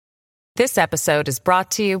This episode is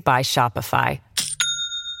brought to you by Shopify.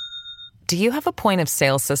 Do you have a point of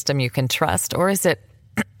sale system you can trust, or is it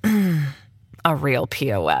a real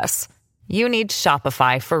POS? You need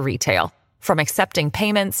Shopify for retail. From accepting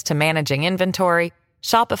payments to managing inventory,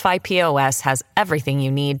 Shopify POS has everything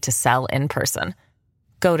you need to sell in person.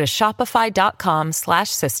 Go to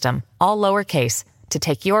shopify.com/system, all lowercase, to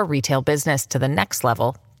take your retail business to the next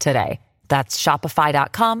level today. That's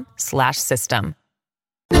shopify.com/system.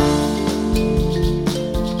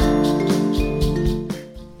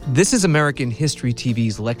 This is American History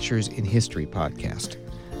TV's Lectures in History podcast.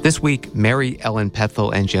 This week, Mary Ellen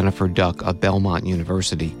Pethel and Jennifer Duck of Belmont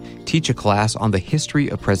University teach a class on the history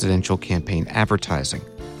of presidential campaign advertising,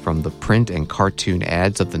 from the print and cartoon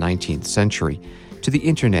ads of the 19th century to the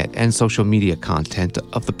internet and social media content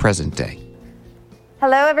of the present day.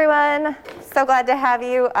 Hello, everyone. So glad to have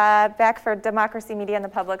you back for Democracy, Media, and the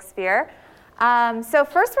Public Sphere. So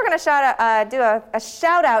first, we're going to do a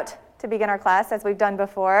shout out to begin our class, as we've done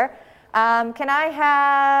before. Can I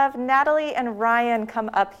have Natalie and Ryan come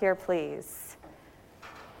up here, please?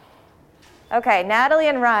 Okay, Natalie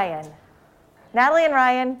and Ryan. Natalie and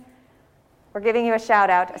Ryan, we're giving you a shout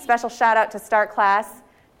out, a special shout out to start class.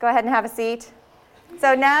 Go ahead and have a seat.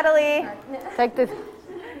 So Natalie, take this.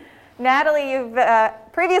 Natalie, you've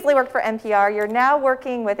previously worked for NPR. You're now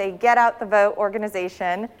working with a Get Out the Vote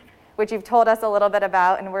organization, which you've told us a little bit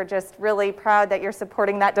about, and we're just really proud that you're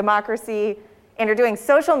supporting that democracy, and you're doing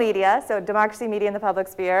social media, so Democracy, Media, and the Public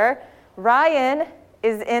Sphere. Ryan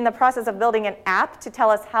is in the process of building an app to tell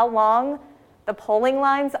us how long the polling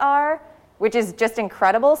lines are, which is just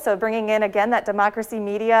incredible. So bringing in, again, that Democracy,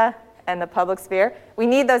 Media, and the Public Sphere. We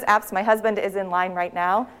need those apps. My husband is in line right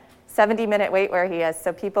now, 70-minute wait where he is,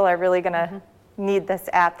 so people are really going to need this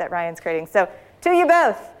app that Ryan's creating. So to you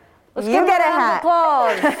both, let's you get a hat.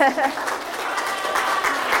 Applause.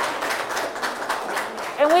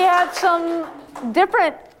 And we have some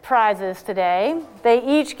different prizes today. They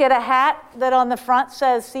each get a hat that on the front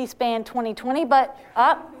says C-SPAN 2020, but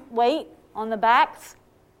wait, on the backs,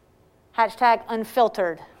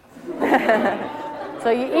 #unfiltered. So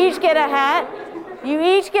you each get a hat. You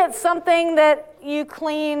each get something that you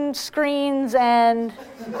clean screens and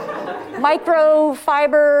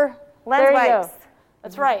microfiber lens wipes. Go.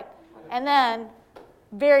 That's right. And then,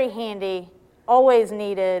 very handy, always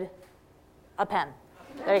needed, a pen.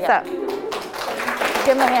 There you go.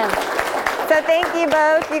 Give them a hand. So thank you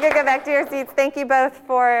both. You can go back to your seats. Thank you both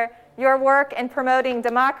for your work in promoting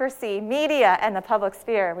democracy, media, and the public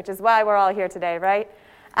sphere, which is why we're all here today, right?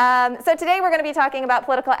 So today we're going to be talking about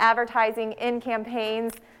political advertising in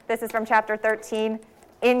campaigns. This is from chapter 13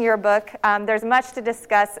 in your book. There's much to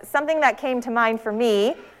discuss. Something that came to mind for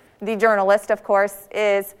me, the journalist, of course,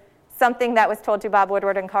 is something that was told to Bob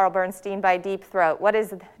Woodward and Carl Bernstein by Deep Throat. What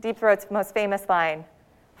is Deep Throat's most famous line?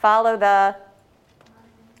 Follow the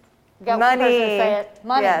money. Say it.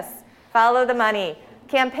 Money. Yes, follow the money.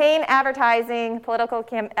 Campaign advertising, political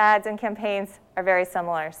ads and campaigns are very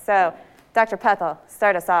similar. So, Dr. Pethel,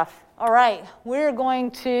 start us off. All right, we're going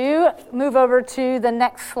to move over to the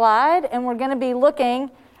next slide, and we're going to be looking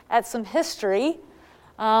at some history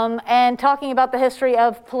and talking about the history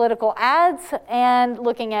of political ads and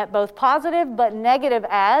looking at both positive but negative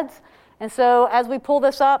ads. And so as we pull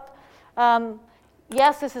this up,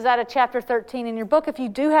 yes, this is out of chapter 13 in your book. If you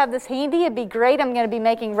do have this handy, it'd be great. I'm going to be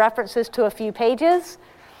making references to a few pages.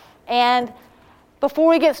 And before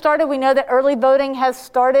we get started, we know that early voting has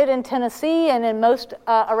started in Tennessee and in most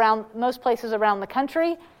places around the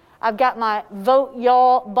country. I've got my Vote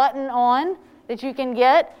Y'all button on that you can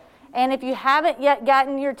get. And if you haven't yet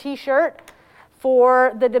gotten your T-shirt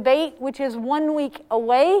for the debate, which is 1 week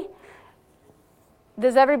away,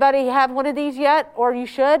 does everybody have one of these yet? Or you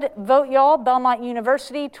should. Vote Y'all, Belmont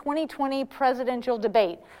University 2020 presidential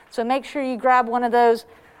debate. So make sure you grab one of those.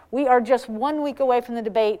 We are just 1 week away from the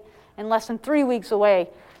debate and less than 3 weeks away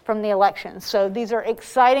from the election. So these are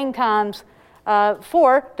exciting times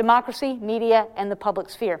for democracy, media, and the public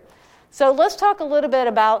sphere. So let's talk a little bit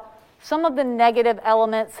about some of the negative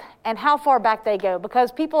elements and how far back they go,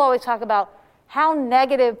 because people always talk about how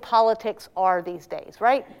negative politics are these days,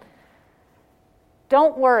 right?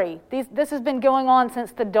 Don't worry. This has been going on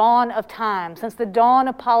since the dawn of time, since the dawn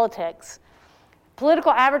of politics.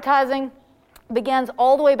 Political advertising begins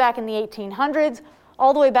all the way back in the 1800s,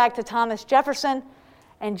 all the way back to Thomas Jefferson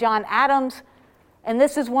and John Adams. And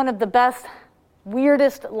this is one of the best,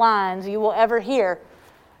 weirdest lines you will ever hear.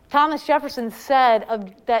 Thomas Jefferson said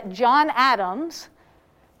that John Adams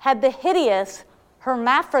had the hideous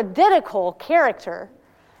hermaphroditical character,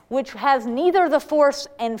 which has neither the force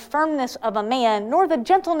and firmness of a man, nor the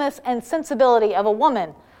gentleness and sensibility of a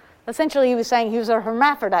woman. Essentially, he was saying he was a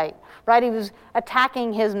hermaphrodite, right? He was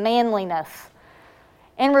attacking his manliness.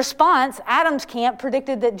 In response, Adams' camp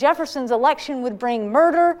predicted that Jefferson's election would bring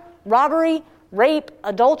murder, robbery, rape,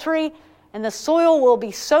 adultery, and the soil will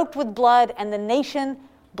be soaked with blood and the nation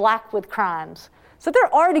black with crimes. So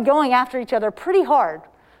they're already going after each other pretty hard,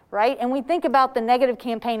 right? And we think about the negative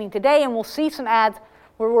campaigning today, and we'll see some ads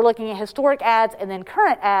where we're looking at historic ads and then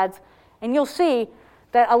current ads, and you'll see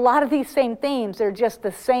that a lot of these same themes, they're just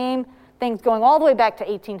the same things going all the way back to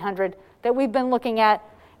 1800 that we've been looking at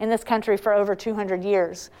in this country for over 200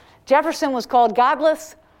 years. Jefferson was called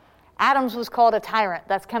godless. Adams was called a tyrant.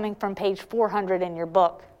 That's coming from page 400 in your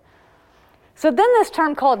book. So then this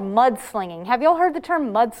term called mudslinging. Have y'all heard the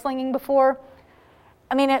term mudslinging before?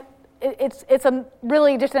 I mean, it's a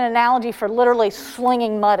really just an analogy for literally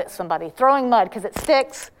slinging mud at somebody, throwing mud because it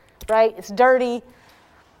sticks, right? It's dirty.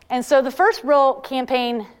 And so the first real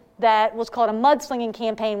campaign that was called a mudslinging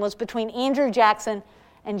campaign was between Andrew Jackson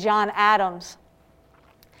and John Adams.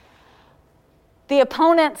 The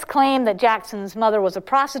opponents claimed that Jackson's mother was a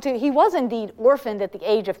prostitute. He was indeed orphaned at the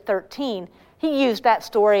age of 13. He used that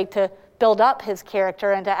story to build up his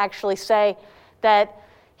character and to actually say that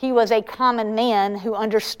he was a common man who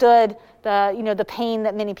understood the pain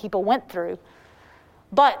that many people went through.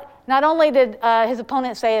 But not only did his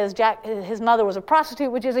opponent say his mother was a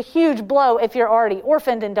prostitute, which is a huge blow if you're already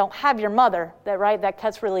orphaned and don't have your mother, that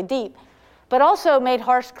cuts really deep, but also made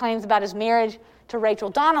harsh claims about his marriage to Rachel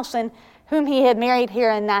Donaldson, whom he had married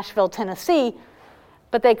here in Nashville, Tennessee.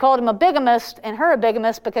 But they called him a bigamist and her a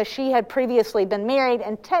bigamist because she had previously been married.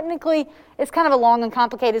 And technically, it's kind of a long and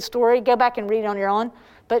complicated story. Go back and read it on your own.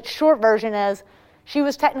 But short version is she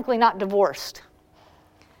was technically not divorced.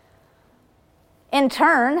 In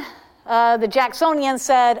turn, the Jacksonians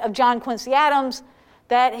said of John Quincy Adams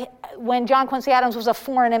that when John Quincy Adams was a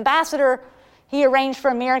foreign ambassador, he arranged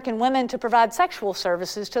for American women to provide sexual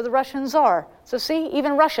services to the Russian Tsar. So see,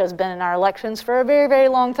 even Russia's been in our elections for a very, very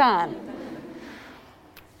long time.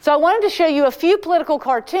 So I wanted to show you a few political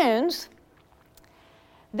cartoons.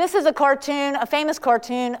 This is a cartoon, a famous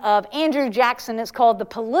cartoon of Andrew Jackson. It's called The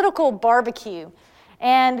Political Barbecue.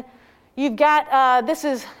 And you've got, this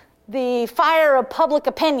is the fire of public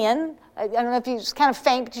opinion. I don't know if you, it's kind of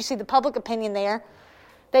faint, but you see the public opinion there.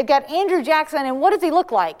 They've got Andrew Jackson, and what does he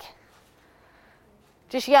look like?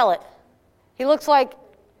 Just yell it. He looks like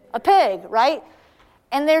a pig, right?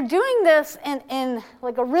 And they're doing this in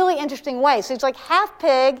like a really interesting way. So he's like half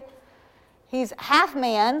pig, he's half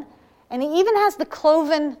man, and he even has the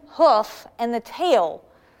cloven hoof and the tail,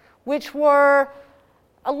 which were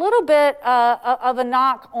a little bit of a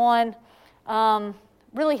knock on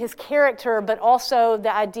really his character, but also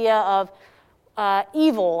the idea of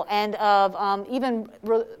evil and of even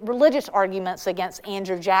religious arguments against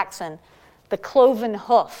Andrew Jackson. The cloven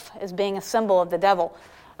hoof as being a symbol of the devil.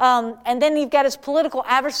 And then you've got his political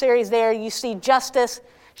adversaries there. You see Justice.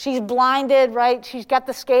 She's blinded, right? She's got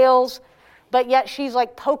the scales, but yet she's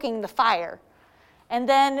like poking the fire. And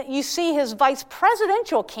then you see his vice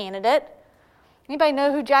presidential candidate. Anybody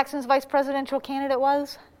know who Jackson's vice presidential candidate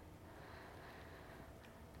was?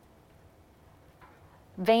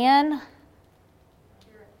 Van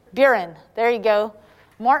Buren. There you go.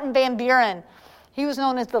 Martin Van Buren. He was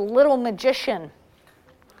known as the Little Magician.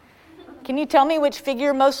 Can you tell me which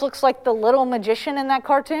figure most looks like the Little Magician in that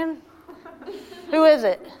cartoon? Who is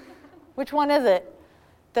it? Which one is it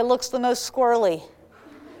that looks the most squirrely?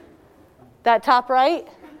 That top right?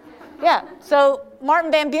 Yeah. So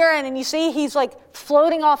Martin Van Buren, and you see he's like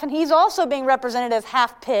floating off, and he's also being represented as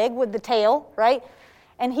half pig with the tail, right?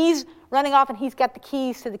 And he's running off, and he's got the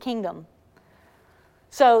keys to the kingdom.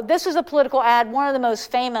 So this is a political ad, one of the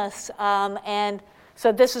most famous, and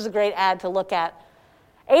so this is a great ad to look at.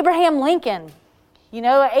 Abraham Lincoln. You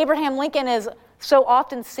know, Abraham Lincoln is so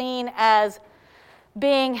often seen as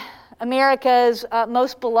being America's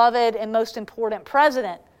most beloved and most important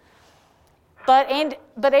president. But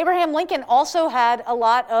Abraham Lincoln also had a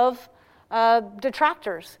lot of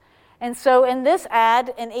detractors. And so in this ad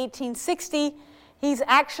in 1860, he's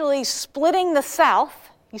actually splitting the South.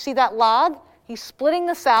 You see that log? He's splitting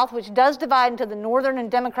the South, which does divide into the Northern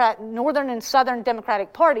and Southern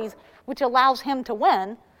Democratic parties, which allows him to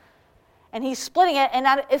win. And he's splitting it,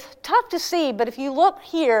 and it's tough to see, but if you look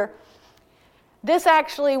here, this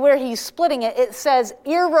actually, where he's splitting it, it says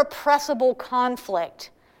irrepressible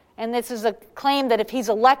conflict. And this is a claim that if he's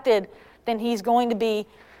elected, then he's going to be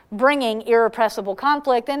bringing irrepressible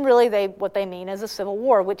conflict, and really what they mean is a civil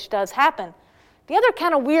war, which does happen. The other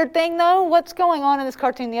kind of weird thing, though, what's going on in this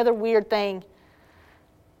cartoon, the other weird thing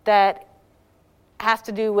that has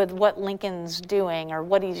to do with what Lincoln's doing or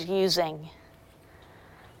what he's using.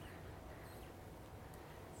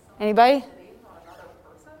 Anybody?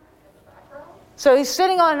 So he's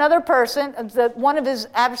sitting on another person. One of his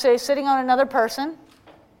adversaries sitting on another person.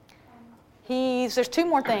 There's two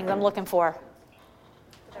more things I'm looking for.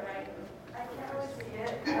 I can't really see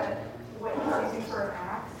it, but what he's using for an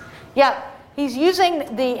axe? Yeah, he's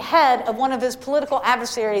using the head of one of his political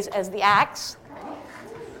adversaries as the axe.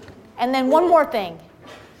 And then one more thing.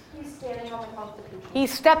 He's standing on the Constitution.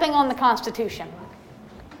 He's stepping on the Constitution.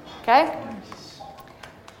 Okay?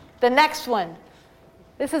 The next one.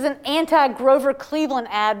 This is an anti-Grover Cleveland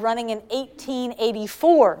ad running in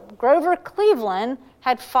 1884. Grover Cleveland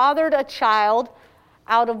had fathered a child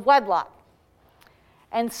out of wedlock.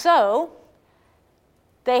 And so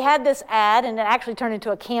they had this ad, and it actually turned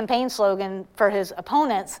into a campaign slogan for his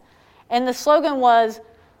opponents. And the slogan was,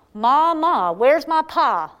 "Ma, ma, where's my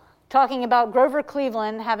pa?" Talking about Grover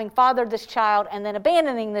Cleveland having fathered this child and then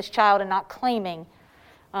abandoning this child and not claiming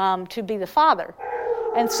to be the father.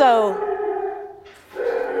 And so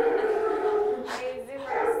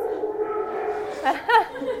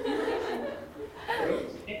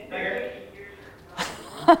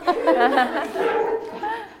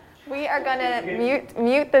we are going to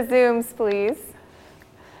mute the Zooms, please.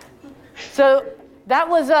 So that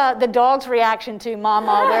was the dog's reaction to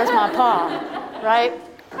 "Mama, where's my paw?" Right?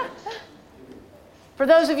 For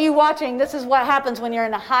those of you watching, this is what happens when you're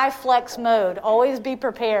in a high flex mode. Always be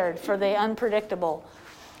prepared for the unpredictable.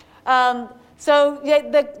 So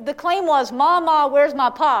the claim was, "Mama, where's my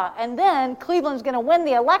pa?" And then Cleveland's going to win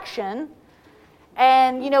the election.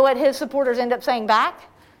 And you know what his supporters end up saying back?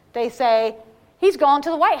 They say, "He's gone to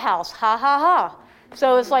the White House. Ha, ha, ha."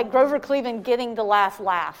 So it's like Grover Cleveland getting the last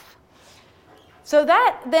laugh. So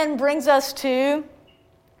that then brings us to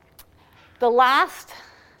the last,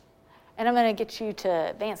 and I'm going to get you to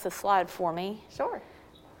advance the slide for me. Sure.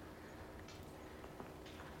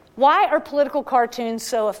 Why are political cartoons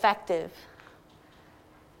so effective?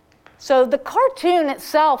 So the cartoon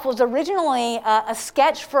itself was originally a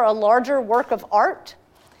sketch for a larger work of art.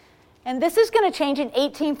 And this is going to change in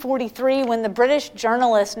 1843 when the British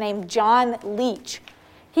journalist named John Leech,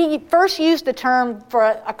 he first used the term for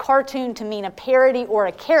a cartoon to mean a parody or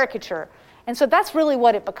a caricature. And so that's really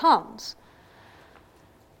what it becomes.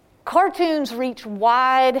 Cartoons reach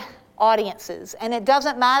wide audiences, and it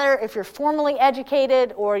doesn't matter if you're formally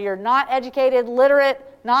educated or you're not educated, literate,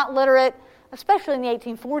 not literate, especially in the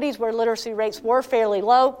 1840s where literacy rates were fairly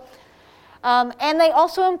low. And they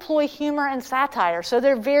also employ humor and satire. So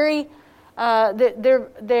they're very,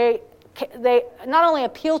 they not only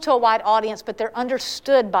appeal to a wide audience, but they're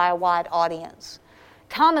understood by a wide audience.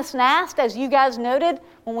 Thomas Nast, as you guys noted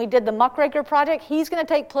when we did the Muckraker Project, he's going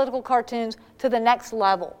to take political cartoons to the next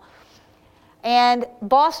level. And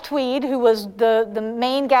Boss Tweed, who was the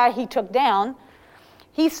main guy he took down,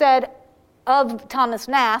 he said of Thomas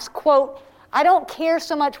Nast, quote, "I don't care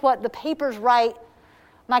so much what the papers write.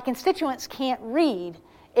 My constituents can't read.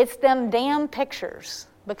 It's them damn pictures."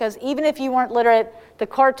 Because even if you weren't literate, the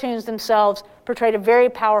cartoons themselves portrayed a very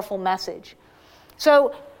powerful message.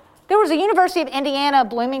 So there was a University of Indiana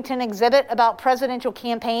Bloomington exhibit about presidential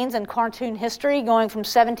campaigns and cartoon history going from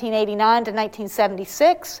 1789 to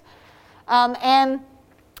 1976. And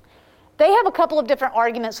they have a couple of different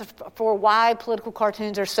arguments for why political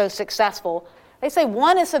cartoons are so successful. They say,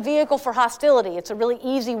 one, is a vehicle for hostility. It's a really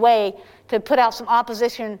easy way to put out some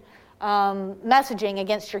opposition messaging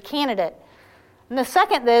against your candidate. And the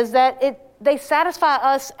second is that they satisfy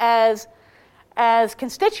us as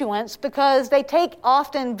constituents because they take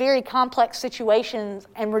often very complex situations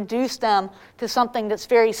and reduce them to something that's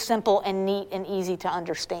very simple and neat and easy to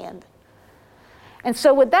understand. And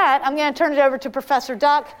so with that, I'm going to turn it over to Professor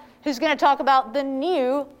Duck, who's going to talk about the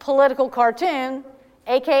new political cartoon,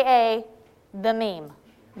 aka the meme.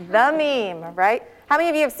 The meme, right? How many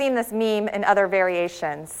of you have seen this meme in other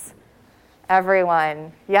variations?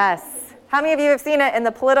 Everyone, yes. How many of you have seen it in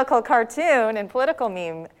the political cartoon and political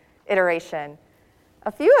meme iteration?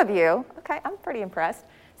 A few of you. Okay, I'm pretty impressed.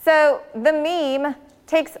 So the meme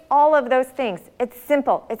takes all of those things. It's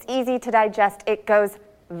simple. It's easy to digest. It goes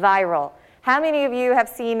viral. How many of you have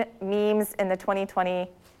seen memes in the 2020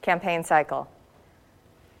 campaign cycle?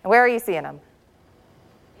 Where are you seeing them?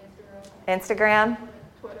 Instagram,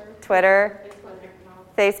 Twitter,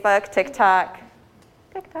 Facebook, TikTok,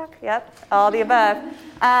 yep, all the above.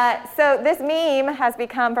 So this meme has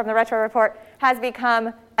become, from the Retro Report, has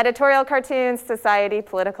become editorial cartoons, society,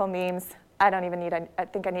 political memes. I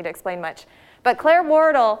think I need to explain much. But Claire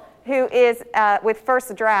Wardle, who is with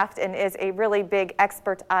First Draft and is a really big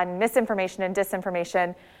expert on misinformation and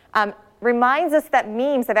disinformation, reminds us that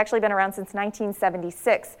memes have actually been around since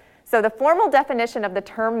 1976. So the formal definition of the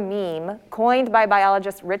term meme, coined by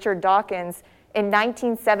biologist Richard Dawkins in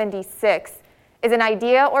 1976, is an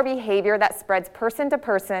idea or behavior that spreads person to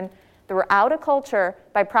person throughout a culture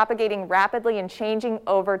by propagating rapidly and changing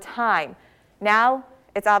over time. Now,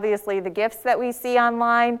 it's obviously the GIFs that we see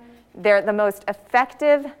online. They're the most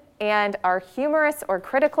effective and are humorous or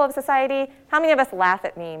critical of society. How many of us laugh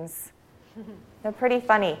at memes? They're pretty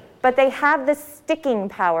funny. But they have this sticking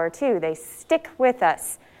power, too. They stick with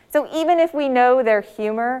us. So even if we know their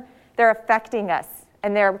humor, they're affecting us,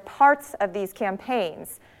 and they're parts of these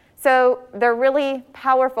campaigns. So they're really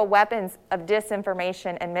powerful weapons of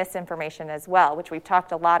disinformation and misinformation as well, which we've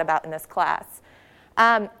talked a lot about in this class.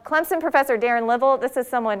 Clemson professor Darren Linville, this is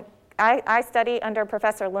someone I study under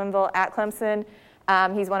Professor Linville at Clemson.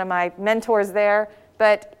 He's one of my mentors there.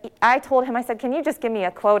 But I told him, I said, can you just give me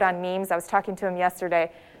a quote on memes? I was talking to him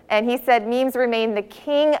yesterday. And he said, memes remain the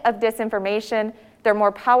king of disinformation. They're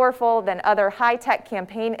more powerful than other high-tech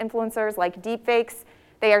campaign influencers like deepfakes.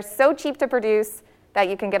 They are so cheap to produce that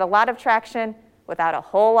you can get a lot of traction without a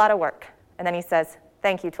whole lot of work. And then he says,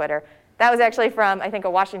 thank you, Twitter. That was actually from, I think, a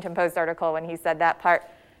Washington Post article when he said that part.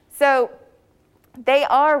 So they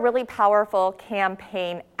are really powerful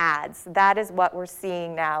campaign ads. That is what we're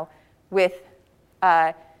seeing now with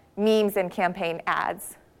memes and campaign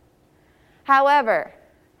ads. However,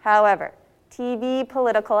 TV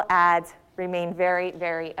political ads remain very,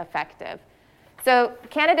 very effective. So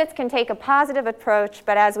candidates can take a positive approach,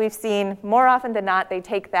 but as we've seen, more often than not, they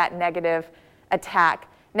take that negative attack.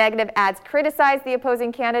 Negative ads criticize the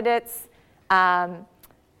opposing candidates.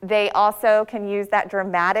 They also can use that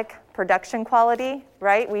dramatic production quality,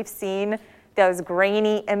 right? We've seen those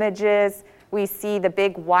grainy images. We see the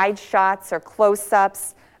big wide shots or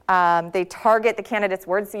close-ups. They target the candidate's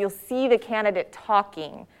words, so you'll see the candidate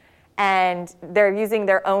talking, and they're using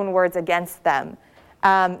their own words against them.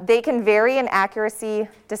 They can vary in accuracy,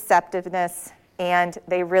 deceptiveness, and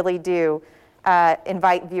they really do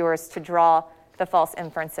invite viewers to draw the false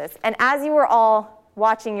inferences. And as you were all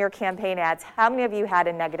watching your campaign ads, how many of you had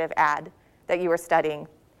a negative ad that you were studying?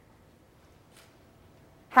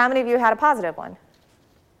 How many of you had a positive one?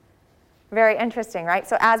 Very interesting, right?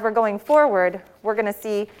 So as we're going forward, we're going to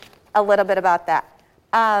see a little bit about that.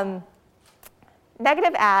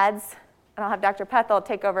 Negative ads, and I'll have Dr. Pethel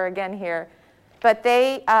take over again here, but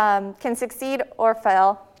they can succeed or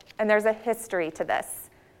fail, and there's a history to this.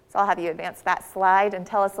 So I'll have you advance that slide and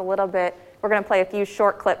tell us a little bit. We're going to play a few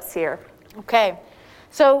short clips here. Okay.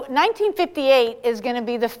 So 1958 is going to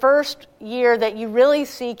be the first year that you really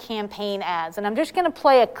see campaign ads. And I'm just going to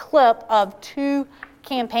play a clip of 2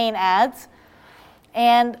 campaign ads.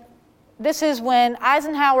 And this is when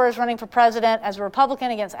Eisenhower is running for president as a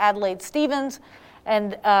Republican against Adlai Stevenson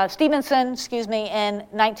in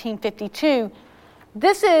 1952.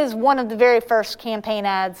 This is one of the very first campaign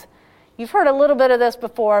ads. You've heard a little bit of this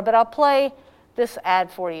before, but I'll play this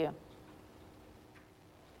ad for you.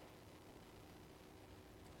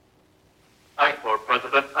 Ike for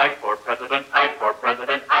president, Ike for president, Ike for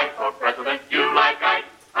president, Ike for president. You like Ike,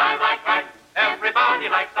 I like Ike. Everybody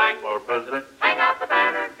likes Ike for president. Hang out the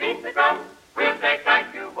banner, beat the drum. We'll take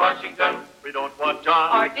Ike to Washington. We don't want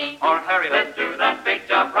John or Dean or Harry. Let's do that big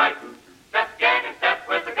job right. Let's get in step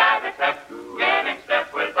with the guy that's left. Get in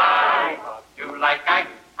step with Ike. You like Ike,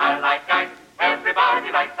 I like Ike.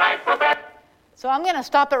 Everybody likes Ike for president. So I'm going to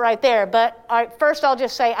stop it right there, but first I'll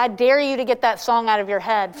just say I dare you to get that song out of your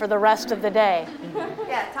head for the rest of the day.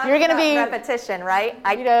 Yeah, you're going to be repetition, right?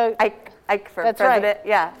 Ike for that's president. Right.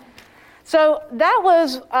 Yeah. So that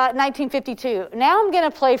was 1952. Now I'm going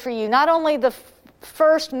to play for you not only the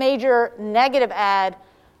first major negative ad,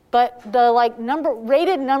 but the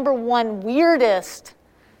rated number 1 weirdest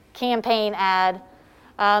campaign ad.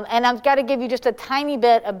 And I've got to give you just a tiny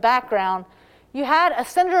bit of background. You had a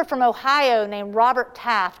senator from Ohio named Robert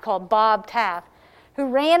Taft, called Bob Taft, who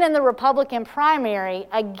ran in the Republican primary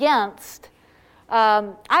against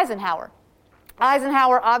Eisenhower.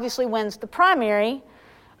 Eisenhower obviously wins the primary,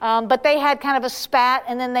 but they had kind of a spat,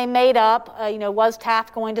 and then they made up, was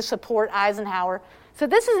Taft going to support Eisenhower? So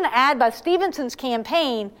this is an ad by Stevenson's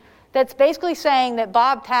campaign that's basically saying that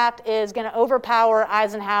Bob Taft is going to overpower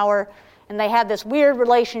Eisenhower, and they had this weird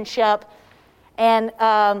relationship. And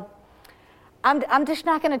I'm just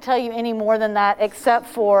not going to tell you any more than that, except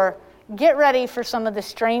for get ready for some of the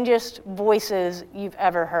strangest voices you've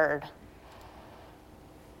ever heard.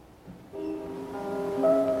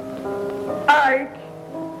 Ike.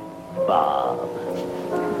 Bob.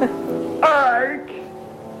 Ike.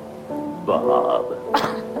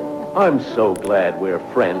 Bob. I'm so glad we're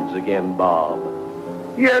friends again, Bob.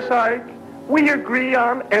 Yes, Ike. We agree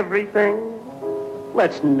on everything.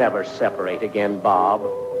 Let's never separate again, Bob.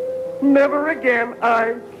 Never again,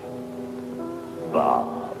 Ike.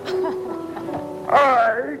 Bob.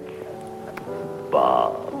 Ike.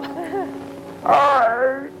 Bob.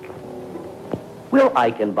 Ike. Will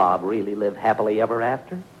Ike and Bob really live happily ever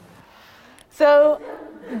after? So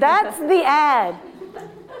that's the ad.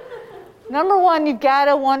 Number one, you've got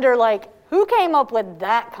to wonder, like, who came up with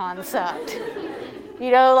that concept? You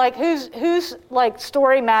know, like, who's like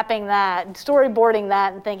story mapping that, storyboarding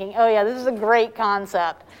that, and thinking, oh yeah, this is a great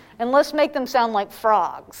concept, and let's make them sound like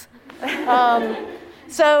frogs.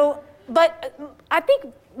 But I think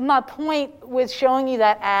my point with showing you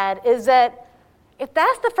that ad is that if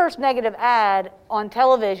that's the first negative ad on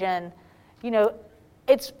television, you know,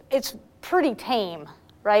 it's pretty tame,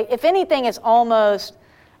 right? If anything, it's almost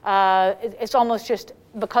just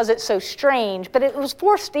because it's so strange. But it was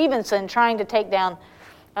for Stevenson trying to take down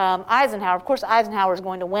Eisenhower. Of course, Eisenhower is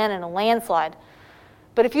going to win in a landslide.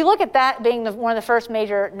 But if you look at that being one of the first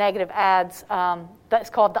major negative ads, that's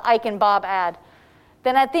called the Ike and Bob ad,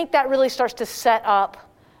 then I think that really starts to set up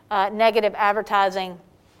negative advertising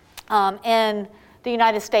in the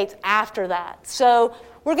United States after that. So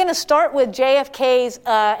we're going to start with JFK's,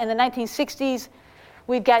 in the 1960s,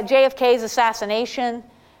 we've got JFK's assassination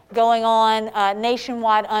going on,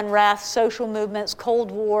 nationwide unrest, social movements,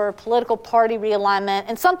 Cold War, political party realignment.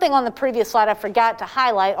 And something on the previous slide I forgot to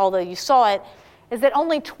highlight, although you saw it, is that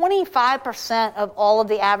only 25% of all of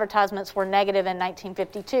the advertisements were negative in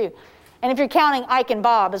 1952. And if you're counting Ike and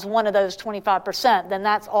Bob as one of those 25%, then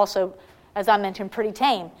that's also, as I mentioned, pretty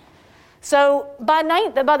tame. So by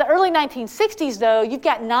the early 1960s, though, you've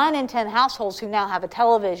got 9 in 10 households who now have a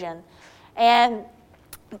television. And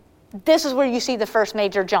this is where you see the first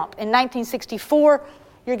major jump. In 1964,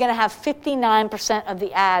 you're going to have 59% of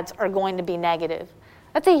the ads are going to be negative.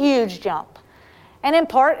 That's a huge jump. And in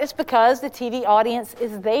part, it's because the TV audience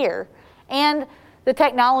is there. And the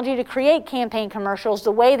technology to create campaign commercials,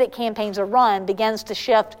 the way that campaigns are run, begins to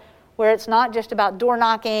shift where it's not just about door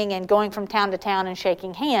knocking and going from town to town and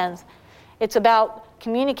shaking hands. It's about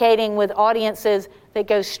communicating with audiences that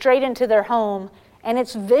go straight into their home, and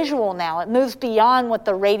it's visual now. It moves beyond what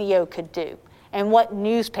the radio could do and what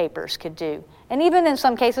newspapers could do, and even in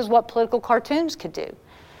some cases what political cartoons could do.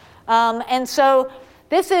 And so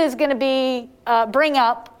this is going to bring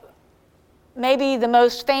up maybe the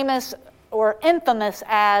most famous or infamous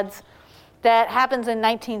ads that happens in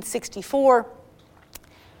 1964.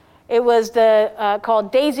 It was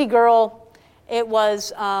called Daisy Girl. It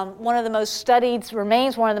was one of the most studied,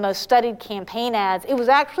 remains one of the most studied campaign ads. It was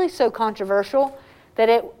actually so controversial that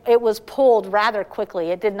it was pulled rather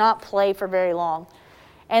quickly. It did not play for very long.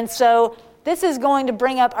 And so this is going to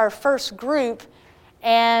bring up our first group.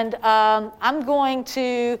 And I'm going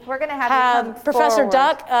to have Professor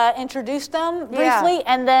Duck introduce them briefly,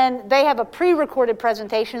 and then they have a pre-recorded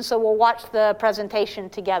presentation, so we'll watch the presentation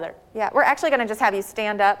together. Yeah, we're actually going to just have you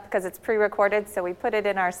stand up because it's pre-recorded, so we put it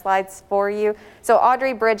in our slides for you. So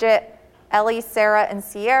Audrey, Bridget, Ellie, Sarah, and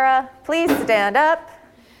Sierra, please stand up.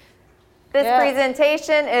 This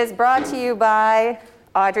presentation is brought to you by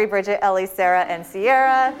Audrey, Bridget, Ellie, Sarah, and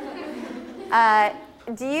Sierra.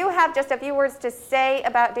 Do you have just a few words to say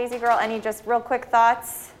about Daisy Girl? Any just real quick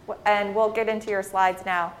thoughts? And we'll get into your slides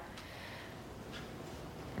now.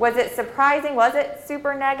 Was it surprising? Was it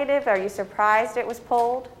super negative? Are you surprised it was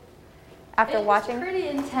pulled after watching? It was pretty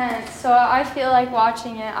intense, so I feel like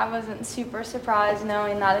watching it, I wasn't super surprised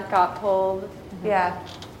knowing that it got pulled. Yeah.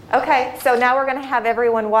 Okay, so now we're going to have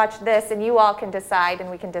everyone watch this, and you all can decide, and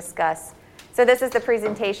we can discuss. So this is the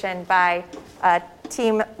presentation by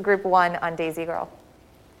Team Group 1 on Daisy Girl.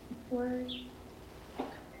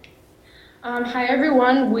 Hi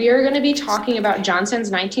everyone, we are going to be talking about Johnson's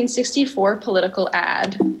 1964 political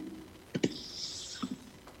ad.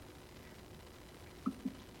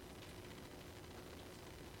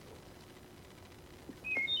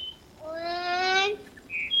 One,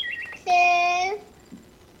 two,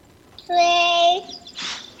 three,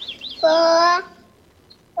 4,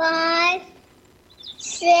 5,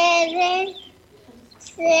 7,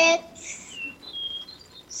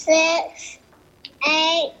 6,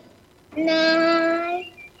 8,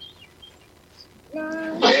 9,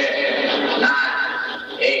 10, 9,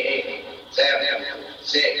 8, 7,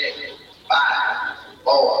 6, 5,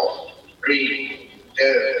 4, 3,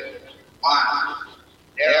 2, 1,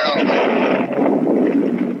 0.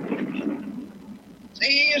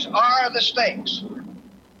 These are the stakes.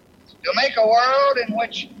 To make a world in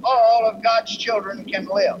which all of God's children can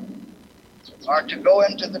live, or to go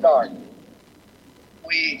into the dark.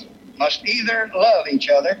 We must either love each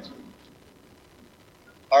other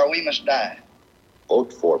or we must die.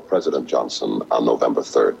 vote for President Johnson on November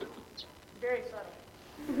 3rd. Very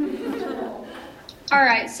subtle. All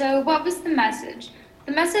right, so what was the message?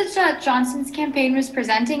 The message that Johnson's campaign was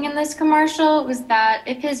presenting in this commercial was that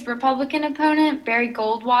if his Republican opponent, Barry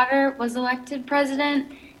Goldwater, was elected president,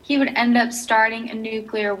 he would end up starting a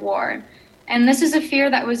nuclear war. And this is a fear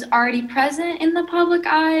that was already present in the public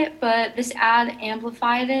eye, but this ad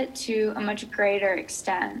amplified it to a much greater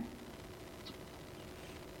extent.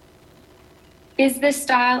 Is this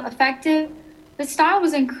style effective? The style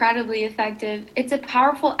was incredibly effective. It's a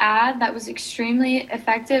powerful ad that was extremely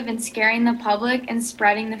effective in scaring the public and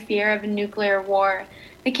spreading the fear of a nuclear war.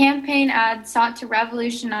 The campaign ad sought to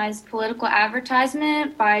revolutionize political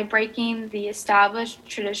advertisement by breaking the established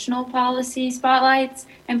traditional policy spotlights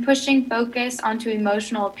and pushing focus onto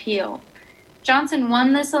emotional appeal. Johnson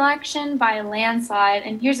won this election by a landslide,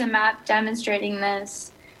 and here's a map demonstrating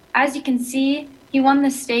this. As you can see, he won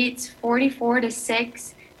the states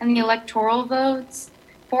 44-6, and the electoral votes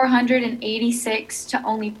 486 to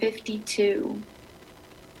only 52.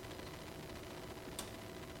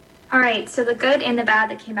 All right, so the good and the bad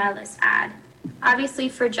that came out of this ad. Obviously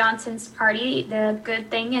for Johnson's party, the good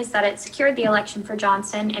thing is that it secured the election for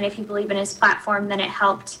Johnson, and if you believe in his platform, then it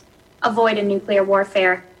helped avoid a nuclear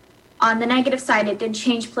warfare. On the negative side, it did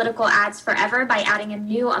change political ads forever by adding a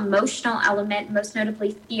new emotional element, most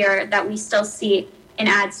notably fear, that we still see in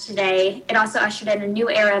ads today. It also ushered in a new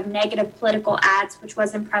era of negative political ads, which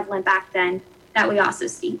wasn't prevalent back then, that we also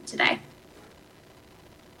see today.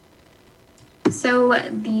 So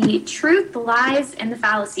the truth, the lies, and the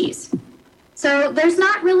fallacies. So there's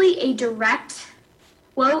not really a direct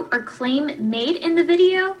quote or claim made in the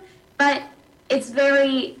video, but it's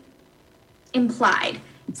very implied.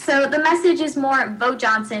 So the message is more vote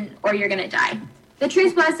Johnson or you're going to die. The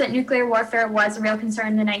truth was that nuclear warfare was a real concern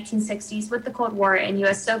in the 1960s with the Cold War and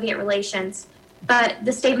U.S.-Soviet relations. But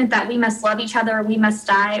the statement that we must love each other, we must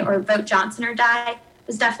die, or vote Johnson or die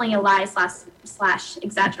was definitely a lie slash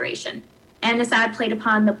exaggeration. And this ad played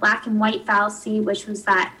upon the black and white fallacy, which was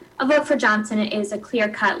that a vote for Johnson is a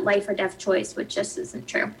clear-cut life or death choice, which just isn't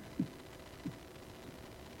true.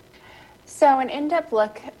 So an in-depth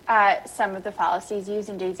look at some of the fallacies used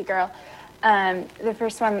in Daisy Girl. The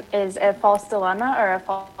first one is a false dilemma or a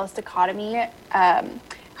false dichotomy,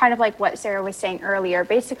 kind of like what Sarah was saying earlier.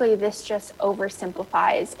 Basically, this just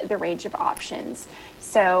oversimplifies the range of options.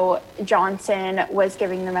 So Johnson was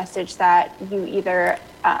giving the message that you either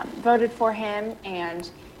voted for him and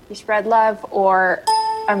you spread love, or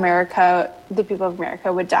America, the people of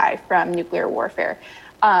America, would die from nuclear warfare.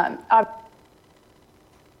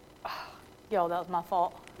 Yo, that was my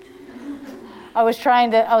fault. I was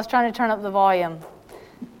trying to turn up the volume.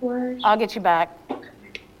 I'll get you back.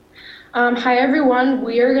 Hi everyone,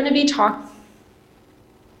 we are going to be talking.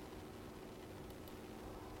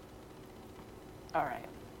 All right.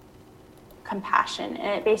 Compassion,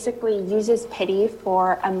 and it basically uses pity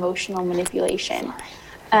for emotional manipulation.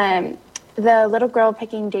 The little girl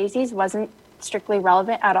picking daisies wasn't strictly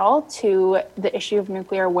relevant at all to the issue of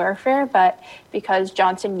nuclear warfare, but because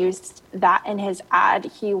Johnson used that in his ad,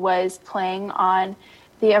 he was playing on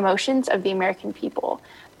the emotions of the American people,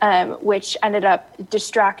 which ended up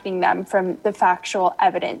distracting them from the factual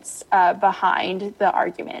evidence behind the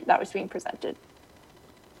argument that was being presented.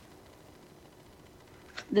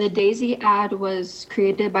 The Daisy ad was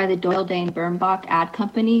created by the Doyle Dane Bernbach ad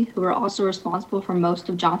company, who were also responsible for most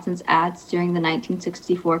of Johnson's ads during the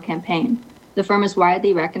 1964 campaign. The firm is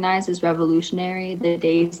widely recognized as revolutionary, the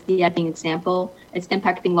Daisy ad being an example. Its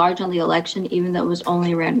impact being large on the election, even though it was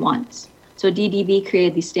only ran once. So DDB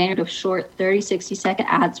created the standard of short 30-60-second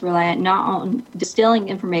ads reliant not on distilling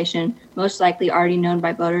information most likely already known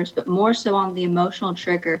by voters, but more so on the emotional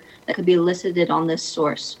trigger that could be elicited on this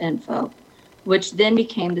source info, which then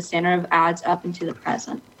became the standard of ads up into the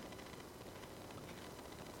present.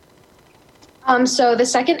 So the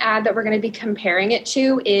second ad that we're going to be comparing it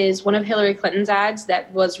to is one of Hillary Clinton's ads that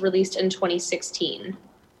was released in 2016.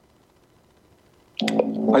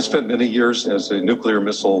 I spent many years as a nuclear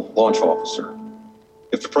missile launch officer.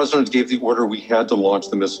 If the president gave the order we had to launch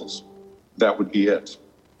the missiles, that would be it.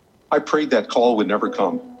 I prayed that call would never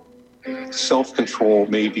come. Self-control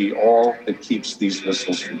may be all that keeps these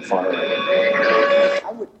missiles from firing.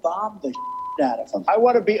 I would bomb the out of them. I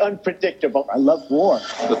want to be unpredictable. I love war.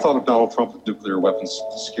 The thought of Donald Trump with nuclear weapons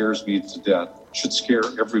scares me to death. It should scare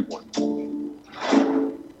everyone.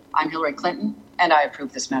 I'm Hillary Clinton, and I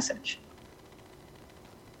approve this message.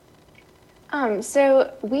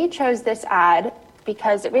 So we chose this ad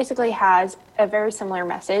because it basically has a very similar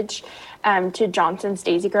message to Johnson's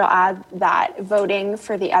Daisy Girl ad, that voting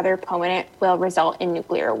for the other opponent will result in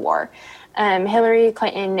nuclear war. Hillary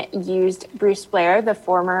Clinton used Bruce Blair, the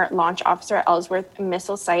former launch officer at Ellsworth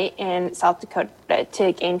Missile Site in South Dakota,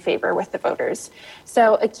 to gain favor with the voters.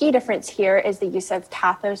 So a key difference here is the use of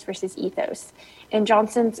pathos versus ethos. In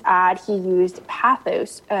Johnson's ad, he used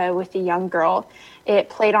pathos with the young girl. It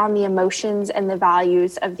played on the emotions and the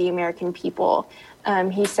values of the American people.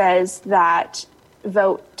 He says that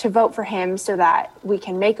to vote for him so that we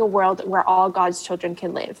can make a world where all God's children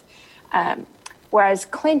can live. Whereas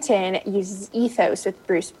Clinton uses ethos with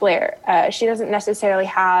Bruce Blair. She doesn't necessarily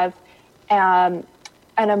have an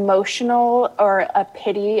emotional or a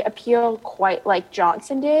pity appeal quite like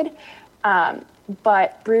Johnson did,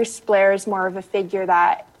 but Bruce Blair is more of a figure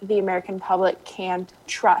that the American public can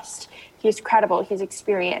trust. He's credible, he's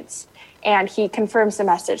experienced, and he confirms the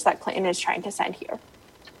message that Clinton is trying to send here.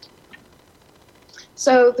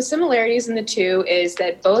 So the similarities in the two is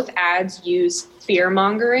that both ads use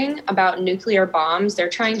fear-mongering about nuclear bombs. They're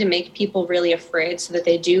trying to make people really afraid so that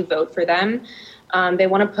they do vote for them. They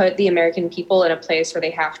want to put the American people in a place where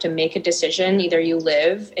they have to make a decision. Either you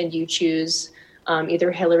live and you choose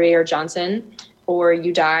either Hillary or Johnson, or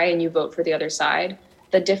you die and you vote for the other side.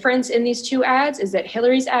 The difference in these two ads is that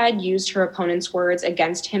Hillary's ad used her opponent's words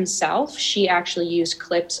against himself. She actually used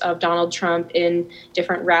clips of Donald Trump in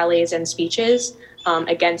different rallies and speeches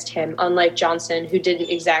against him, unlike Johnson, who didn't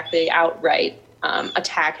exactly outright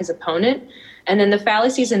attack his opponent. And then the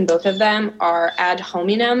fallacies in both of them are ad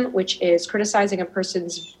hominem, which is criticizing a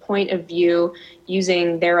person's point of view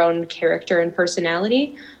using their own character and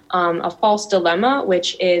personality. A false dilemma,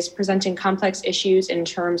 which is presenting complex issues in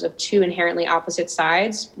terms of two inherently opposite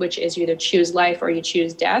sides, which is you either choose life or you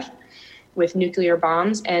choose death with nuclear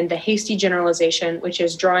bombs, and the hasty generalization, which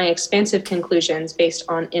is drawing expansive conclusions based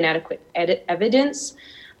on inadequate evidence,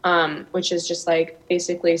 which is just like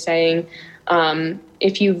basically saying,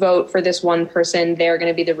 if you vote for this one person, they're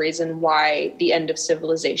going to be the reason why the end of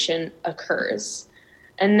civilization occurs.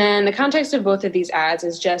 And then the context of both of these ads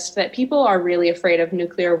is just that people are really afraid of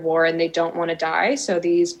nuclear war and they don't want to die. So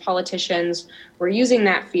these politicians were using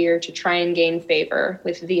that fear to try and gain favor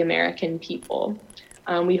with the American people.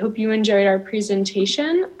 We hope you enjoyed our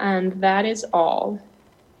presentation, and that is all.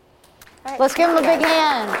 Let's give them a big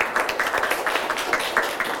hand.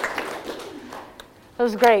 That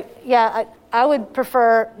was great. Yeah, I would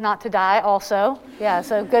prefer not to die also. Yeah,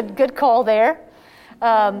 so good call there.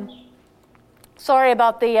 Sorry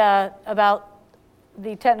about the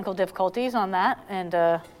technical difficulties on that,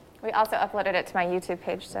 and we also uploaded it to my YouTube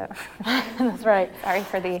page, so that's right. Sorry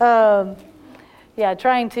for the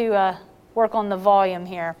trying to work on the volume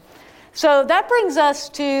here. So that brings us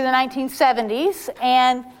to the 1970s,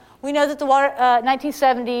 and we know that the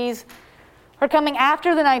 1970s are coming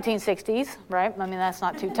after the 1960s, right? I mean, that's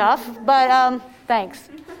not too tough, but thanks.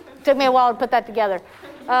 It took me a while to put that together.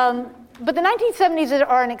 But the 1970s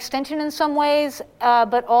are an extension in some ways,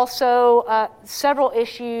 but also several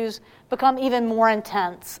issues become even more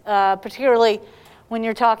intense, particularly when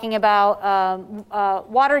you're talking about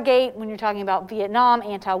Watergate, when you're talking about Vietnam,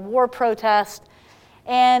 anti-war protest.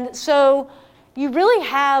 And so you really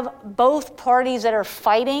have both parties that are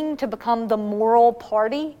fighting to become the moral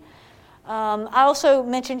party. I also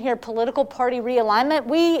mentioned here political party realignment.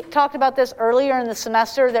 We talked about this earlier in the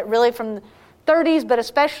semester, that really from the 30s, but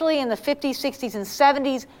especially in the 50s, 60s, and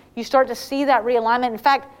 70s, you start to see that realignment. In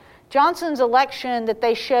fact, Johnson's election that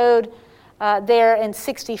they showed there in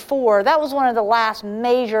 64, that was one of the last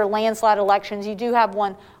major landslide elections. You do have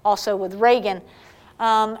one also with Reagan.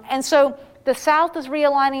 And so the South is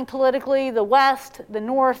realigning politically, the West, the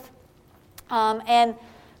North, and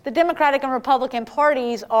the Democratic and Republican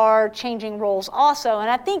parties are changing roles also. And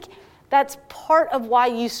I think that's part of why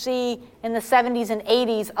you see in the 70s and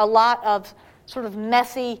 80s a lot of sort of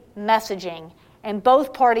messy messaging, and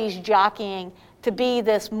both parties jockeying to be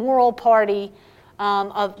this moral party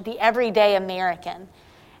of the everyday American.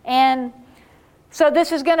 And so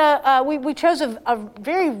this is going to, we chose a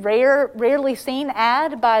very rarely seen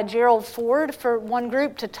ad by Gerald Ford for one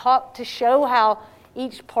group to show how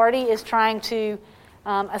each party is trying to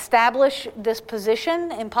establish this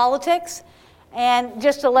position in politics. And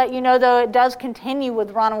just to let you know, though, it does continue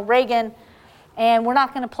with Ronald Reagan, and we're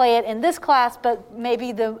not going to play it in this class, but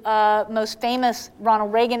maybe the most famous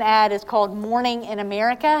Ronald Reagan ad is called Morning in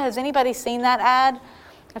America. Has anybody seen that ad?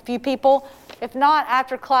 A few people? If not,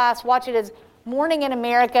 after class, watch it as Morning in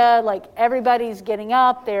America, like everybody's getting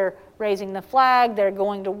up, they're raising the flag, they're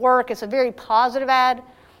going to work. It's a very positive ad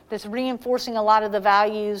that's reinforcing a lot of the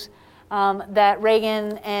values that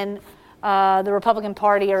Reagan and the Republican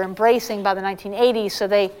Party are embracing by the 1980s, so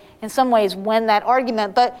they, in some ways, win that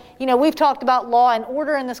argument. But, you know, we've talked about law and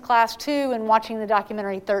order in this class, too, and watching the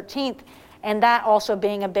documentary 13th. and that also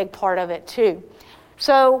being a big part of it too.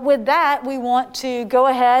 So with that, we want to go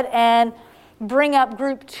ahead and bring up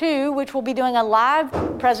group 2, which will be doing a live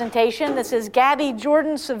presentation. This is Gabby,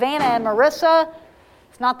 Jordan, Savannah, and Marissa.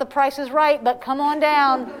 It's not The Price is Right, but come on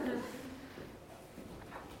down.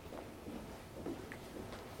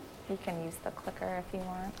 You can use the clicker if you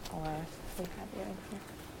want, or we have you in here.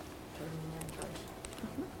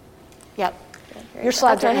 Yep. Your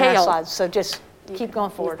slides are your slides, so just keep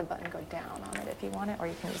going forward. Use the button, go down on it if you want it, or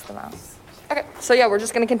you can use the mouse. Okay, so yeah, we're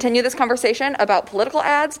just going to continue this conversation about political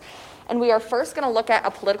ads. And we are first going to look at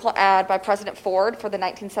a political ad by President Ford for the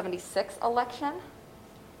 1976 election.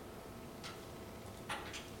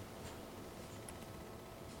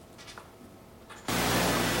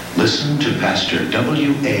 Listen to Pastor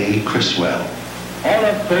W.A. Criswell. On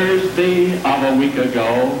a Thursday of a week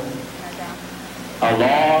ago,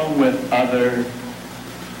 along with other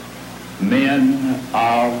men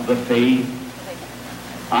of the faith,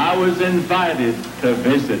 I was invited to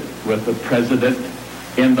visit with the President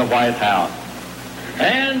in the White House.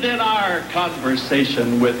 And in our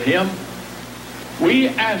conversation with him, we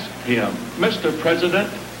asked him, Mr. President,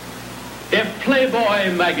 if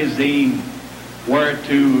Playboy magazine were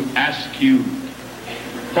to ask you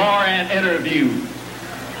for an interview,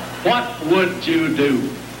 what would you do?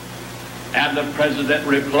 And the President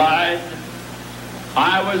replied,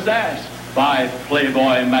 I was asked by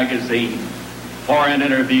Playboy magazine for an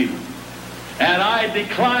interview, and I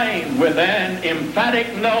declined with an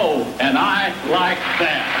emphatic no, and I like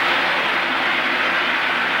that.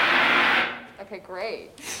 Okay,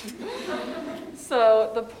 great. So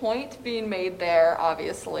the point being made there,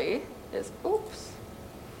 obviously, is, oops.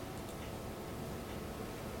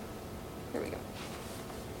 Here we go.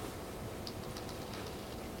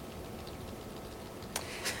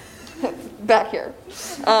 Back here.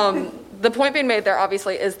 The point being made there,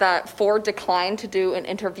 obviously, is that Ford declined to do an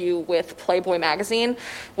interview with Playboy magazine,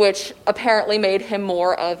 which apparently made him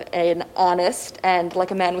more of an honest and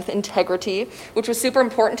like a man with integrity, which was super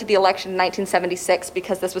important to the election in 1976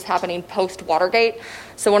 because this was happening post-Watergate.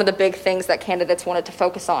 So one of the big things that candidates wanted to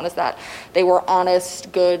focus on is that they were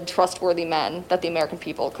honest, good, trustworthy men that the American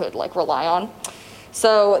people could like rely on.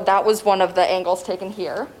 So that was one of the angles taken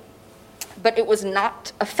here. But it was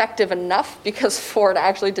not effective enough because Ford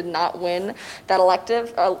actually did not win that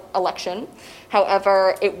election.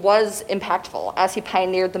 However, it was impactful as he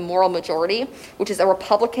pioneered the Moral Majority, which is a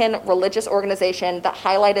Republican religious organization that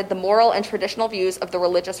highlighted the moral and traditional views of the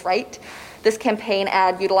religious right. This campaign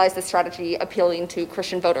ad utilized this strategy appealing to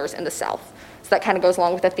Christian voters in the South. So that kind of goes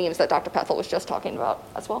along with the themes that Dr. Pethel was just talking about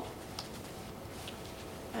as well.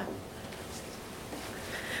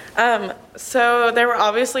 So there were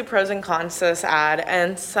obviously pros and cons to this ad,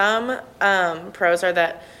 and some pros are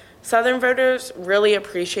that Southern voters really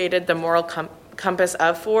appreciated the moral compass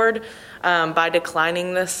of Ford by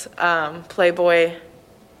declining this Playboy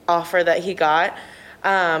offer that he got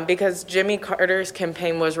because Jimmy Carter's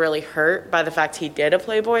campaign was really hurt by the fact he did a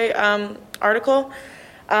Playboy article.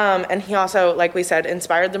 And he also, like we said,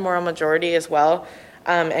 inspired the Moral Majority as well.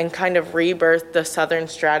 And kind of rebirthed the Southern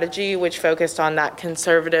strategy, which focused on that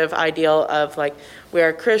conservative ideal of like, we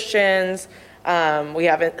are Christians, we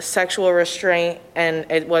have sexual restraint,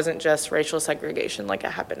 and it wasn't just racial segregation like it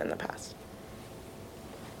happened in the past.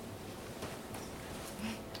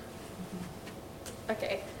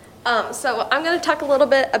 Okay, so I'm going to talk a little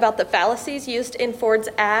bit about the fallacies used in Ford's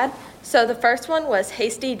ad. So the first one was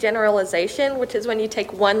hasty generalization, which is when you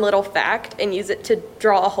take one little fact and use it to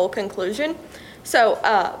draw a whole conclusion. So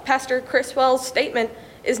Pastor Criswell's statement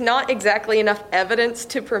is not exactly enough evidence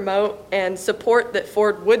to promote and support that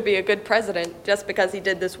Ford would be a good president just because he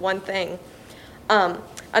did this one thing.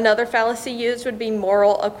 Another fallacy used would be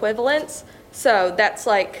moral equivalence. So that's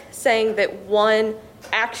like saying that one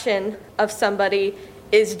action of somebody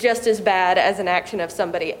is just as bad as an action of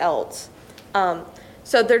somebody else.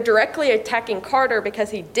 So they're directly attacking Carter because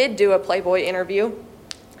he did do a Playboy interview.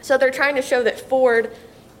 So they're trying to show that Ford,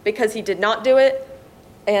 because he did not do it,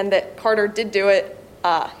 and that Carter did do it,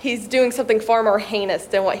 he's doing something far more heinous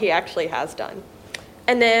than what he actually has done.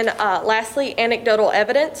 And then lastly, anecdotal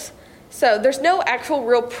evidence. So there's no actual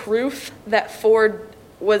real proof that Ford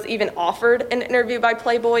was even offered an interview by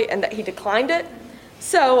Playboy and that he declined it.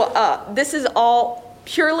 So this is all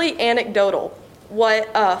purely anecdotal,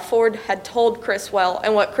 what Ford had told Criswell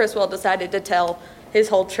and what Criswell decided to tell his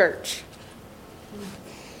whole church.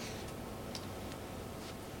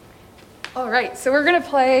 All right, so we're gonna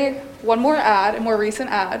play one more ad, a more recent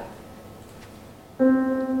ad.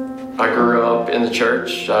 I grew up in the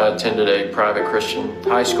church. I attended a private Christian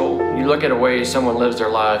high school. You look at a way someone lives their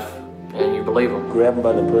life And you believe them. Grab them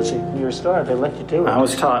by the pussy. You're a star. They let you do it. I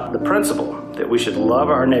was taught the principle that we should love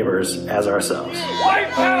our neighbors as ourselves.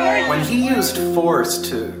 When he used force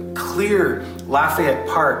to clear Lafayette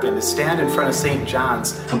Park and to stand in front of St.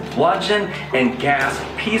 John's, to bludgeon and gas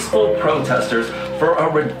peaceful protesters for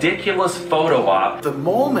a ridiculous photo op. The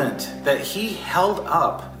moment that he held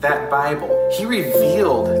up that Bible, he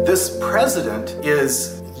revealed this president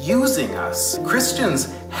is using us.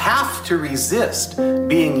 Christians have to resist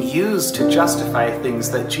being used to justify things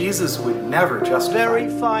that Jesus would never justify. Very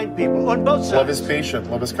fine people on both sides. Love is patient,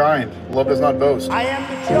 love is kind, love does not boast. I am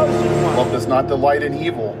the chosen one. Love does not delight in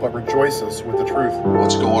evil, but rejoices with the truth.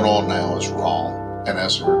 What's going on now is wrong. And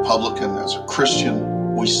as a Republican, as a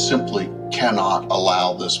Christian, we simply cannot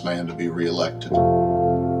allow this man to be reelected.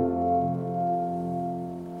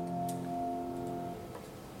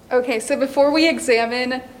 Okay, so before we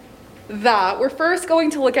examine that, we're first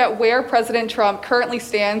going to look at where President Trump currently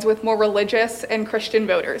stands with more religious and Christian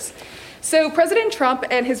voters. So President Trump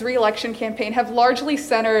and his re-election campaign have largely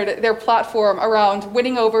centered their platform around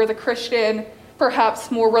winning over the Christian,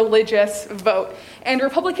 perhaps more religious vote. And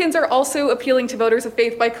Republicans are also appealing to voters of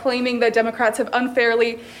faith by claiming that Democrats have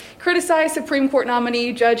unfairly criticized Supreme Court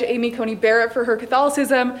nominee Judge Amy Coney Barrett for her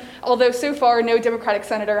Catholicism, although so far no Democratic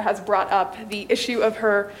senator has brought up the issue of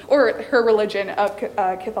her religion of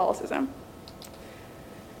Catholicism.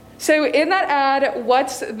 So in that ad,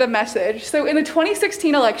 what's the message? So in the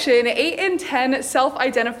 2016 election, 8 in 10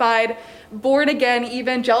 self-identified born-again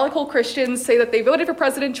evangelical Christians say that they voted for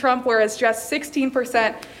President Trump, whereas just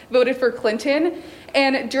 16% voted for Clinton.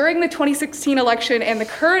 And during the 2016 election and the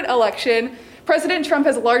current election, President Trump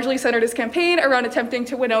has largely centered his campaign around attempting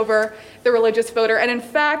to win over the religious voter. And in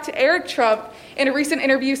fact, Eric Trump, in a recent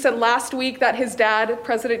interview, said last week that his dad,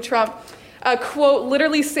 President Trump, quote,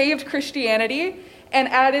 literally saved Christianity, and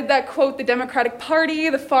added that, quote, the Democratic Party,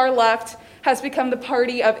 the far left, has become the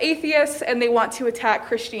party of atheists, and they want to attack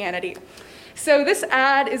Christianity. So this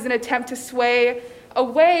ad is an attempt to sway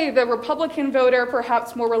away the Republican voter,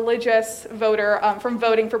 perhaps more religious voter, from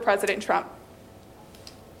voting for President Trump.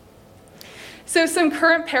 So some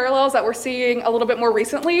current parallels that we're seeing a little bit more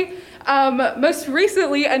recently. Most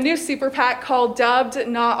recently, a new super PAC called Dubbed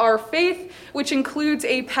Not Our Faith, which includes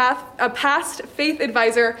a past faith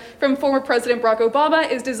advisor from former President Barack Obama,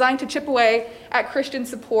 is designed to chip away at Christian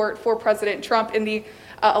support for President Trump in the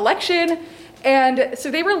election. And so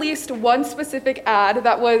they released one specific ad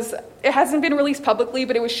it hasn't been released publicly,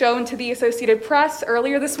 but it was shown to the Associated Press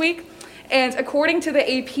earlier this week. And according to the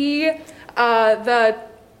AP,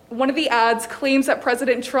 one of the ads claims that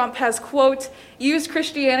President Trump has, quote, used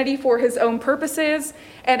Christianity for his own purposes,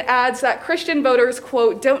 and adds that Christian voters,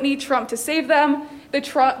 quote, don't need Trump to save them.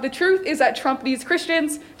 The truth is that Trump needs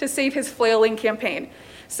Christians to save his flailing campaign.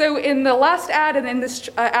 So in the last ad and in this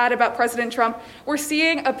ad about President Trump, we're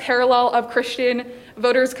seeing a parallel of Christian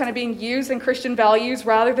voters kind of being used, and Christian values,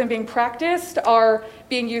 rather than being practiced, are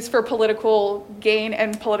being used for political gain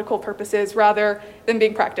and political purposes rather than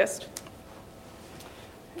being practiced.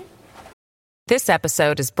 This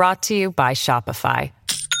episode is brought to you by Shopify.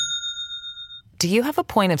 Do you have a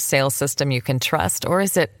point of sale system you can trust, or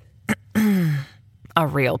is it a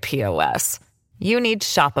real POS? You need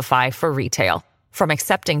Shopify for retail. From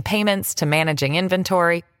accepting payments to managing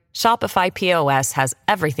inventory, Shopify POS has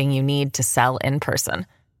everything you need to sell in person.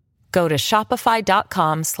 Go to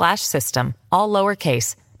shopify.com/system, all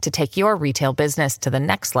lowercase, to take your retail business to the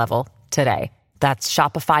next level today. That's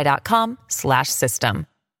shopify.com/system.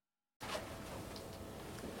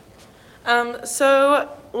 So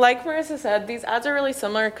like Marissa said, these ads are really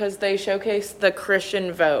similar because they showcase the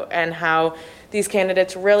Christian vote and how these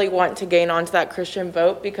candidates really want to gain onto that Christian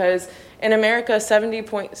vote, because in America,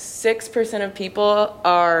 70.6% of people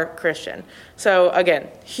are Christian. So again,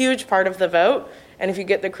 huge part of the vote. And if you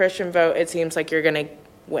get the Christian vote, it seems like you're going to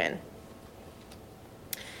win.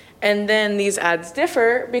 And then these ads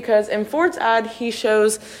differ because in Ford's ad, he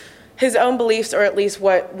shows his own beliefs, or at least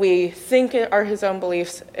what we think are his own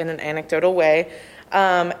beliefs in an anecdotal way.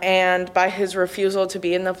 And by his refusal to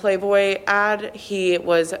be in the Playboy ad, he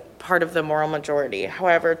was part of the moral majority.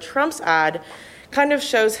 However, Trump's ad kind of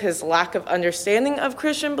shows his lack of understanding of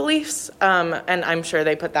Christian beliefs, and I'm sure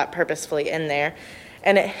they put that purposefully in there,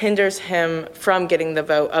 and it hinders him from getting the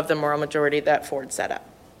vote of the moral majority that Ford set up.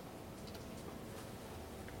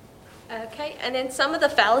 Okay, and then some of the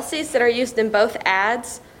fallacies that are used in both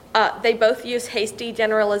ads, they both use hasty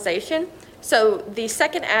generalization. So the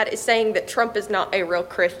second ad is saying that Trump is not a real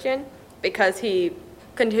Christian because he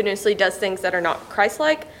continuously does things that are not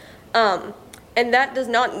Christ-like. And that does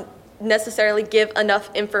not necessarily give enough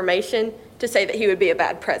information to say that he would be a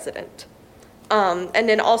bad president. And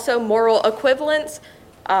then also moral equivalence.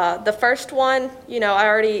 The first one, I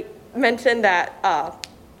already mentioned that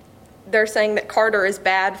they're saying that Carter is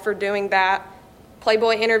bad for doing that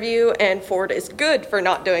Playboy interview and Ford is good for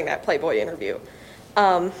not doing that Playboy interview.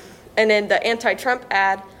 And then the anti-Trump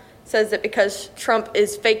ad says that because Trump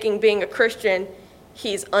is faking being a Christian,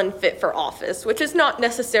 he's unfit for office, which is not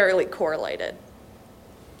necessarily correlated.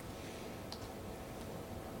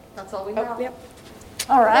 That's all we have. Yep.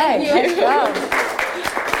 All right. Nice job.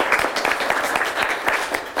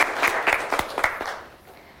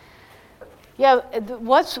 Yeah,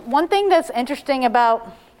 what's one thing that's interesting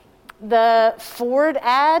about the Ford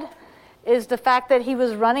ad is the fact that he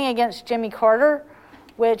was running against Jimmy Carter,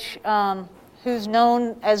 which who's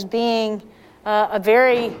known as being a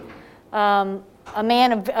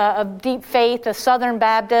man of deep faith, a Southern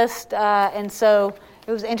Baptist, and so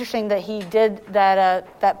it was interesting that he did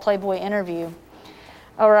that Playboy interview.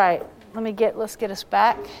 All right, let's get us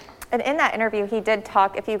back. And in that interview, he did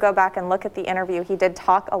talk, if you go back and look at the interview, he did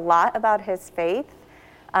talk a lot about his faith.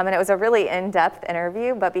 And it was a really in-depth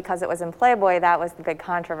interview, but because it was in Playboy, that was the big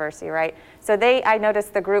controversy, right? So I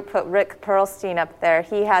noticed the group put Rick Perlstein up there.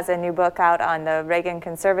 He has a new book out on the Reagan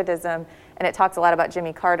conservatism, and it talks a lot about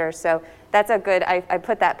Jimmy Carter. So that's a good, I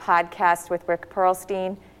put that podcast with Rick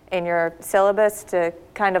Perlstein in your syllabus to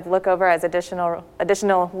kind of look over as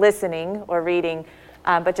additional listening or reading,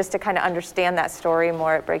 but just to kind of understand that story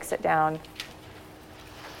more, it breaks it down.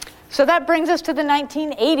 So that brings us to the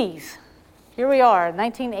 1980s. Here we are,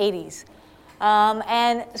 1980s.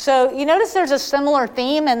 And so you notice there's a similar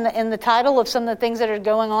theme in the title of some of the things that are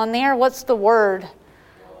going on there. What's the word?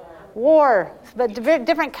 War. But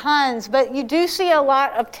different kinds. But you do see a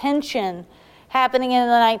lot of tension happening in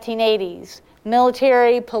the 1980s.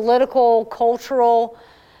 Military, political, cultural.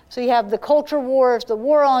 So you have the culture wars, the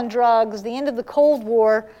war on drugs, the end of the Cold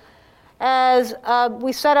War. As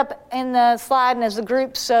we set up in the slide and as the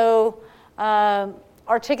group so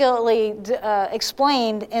articulately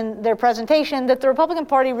explained in their presentation, that the Republican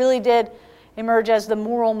Party really did emerge as the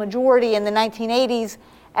moral majority in the 1980s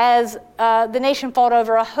as the nation fought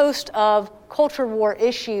over a host of culture war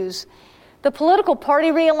issues. The political party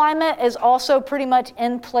realignment is also pretty much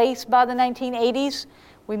in place by the 1980s.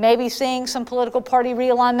 We may be seeing some political party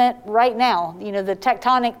realignment right now. The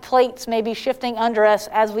tectonic plates may be shifting under us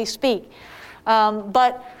as we speak.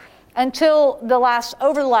 But until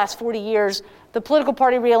over the last 40 years, the political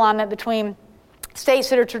party realignment between states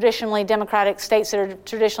that are traditionally Democratic, states that are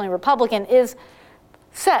traditionally Republican is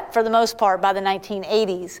set for the most part by the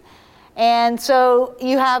 1980s. And so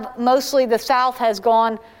you have mostly the South has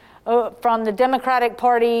gone from the Democratic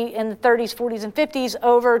Party in the 30s, 40s, and 50s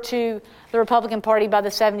over to the Republican Party by the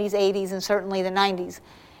 70s, 80s, and certainly the 90s.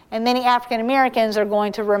 And many African Americans are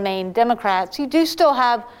going to remain Democrats. You do still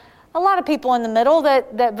have a lot of people in the middle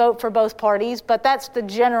that vote for both parties, but that's the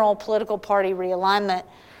general political party realignment.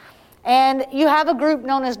 And you have a group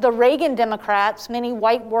known as the Reagan Democrats, many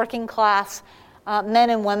white working class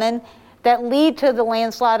men and women, that lead to the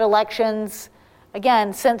landslide elections.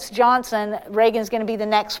 Again, since Johnson, Reagan's going to be the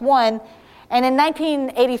next one. And in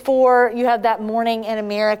 1984, you have that Morning in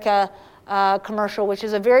America commercial, which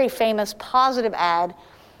is a very famous positive ad.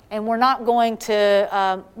 And we're not going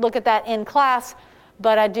to look at that in class,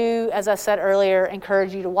 but I do, as I said earlier,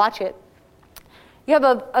 encourage you to watch it. You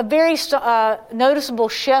have a very noticeable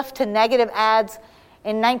shift to negative ads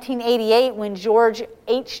in 1988 when George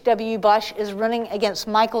H.W. Bush is running against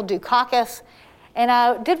Michael Dukakis. And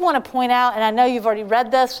I did want to point out, and I know you've already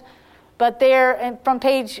read this, but there, from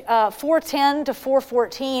page 410 to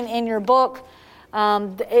 414 in your book,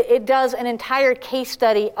 it does an entire case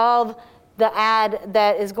study of the ad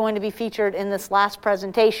that is going to be featured in this last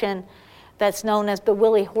presentation that's known as the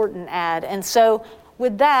Willie Horton ad. And so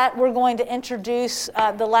with that, we're going to introduce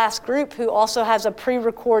the last group who also has a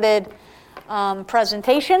pre-recorded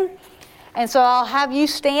presentation. And so I'll have you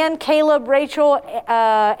stand, Caleb, Rachel,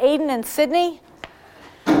 Aiden, and Sydney.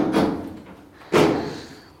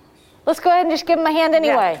 Let's go ahead and just give them a hand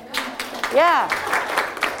anyway. Yeah.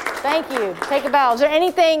 Thank you. Take a bow. Is there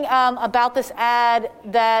anything about this ad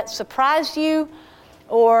that surprised you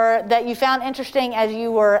or that you found interesting as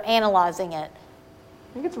you were analyzing it?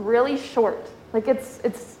 I think it's really short. Like it's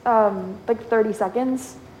like 30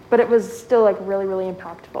 seconds, but it was still like really, really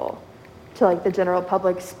impactful to like the general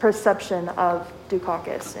public's perception of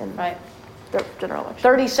Dukakis in the general election.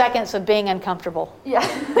 30 seconds of being uncomfortable.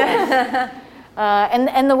 Yeah.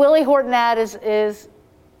 And the Willie Horton ad is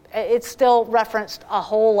it's still referenced a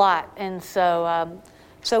whole lot. And so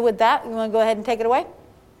with that, you want to go ahead and take it away?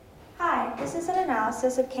 Hi, this is an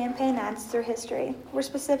analysis of campaign ads through history. We're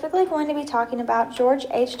specifically going to be talking about George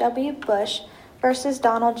H.W. Bush versus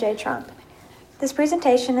Donald J. Trump. This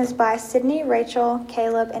presentation is by Sydney, Rachel,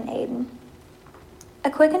 Caleb, and Aiden. A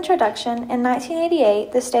quick introduction. In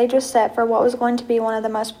 1988, the stage was set for what was going to be one of the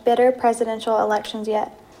most bitter presidential elections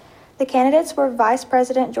yet. The candidates were Vice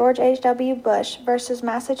President George H.W. Bush versus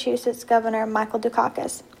Massachusetts Governor Michael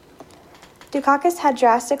Dukakis. Dukakis had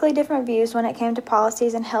drastically different views when it came to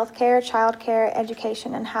policies in healthcare, childcare,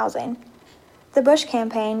 education, and housing. The Bush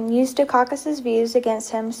campaign used Dukakis' views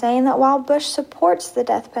against him, saying that while Bush supports the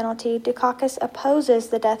death penalty, Dukakis opposes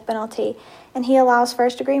the death penalty, and he allows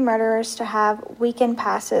first-degree murderers to have weekend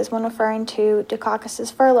passes when referring to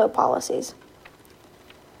Dukakis' furlough policies.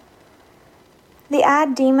 The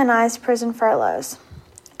ad demonized prison furloughs.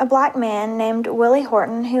 A black man named Willie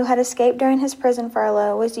Horton, who had escaped during his prison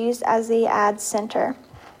furlough, was used as the ad's center.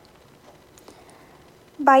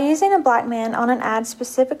 By using a black man on an ad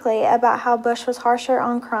specifically about how Bush was harsher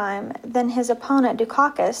on crime than his opponent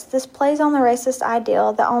Dukakis, this plays on the racist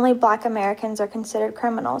ideal that only black Americans are considered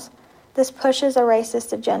criminals. This pushes a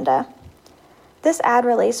racist agenda. This ad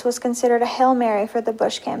release was considered a Hail Mary for the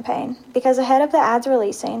Bush campaign, because ahead of the ads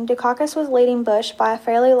releasing, Dukakis was leading Bush by a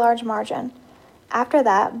fairly large margin. After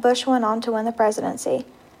that, Bush went on to win the presidency.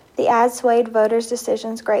 The ad swayed voters'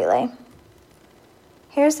 decisions greatly.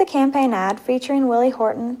 Here's the campaign ad featuring Willie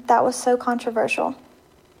Horton that was so controversial.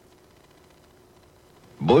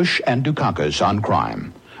 Bush and Dukakis on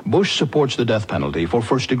crime. Bush supports the death penalty for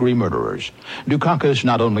first-degree murderers. Dukakis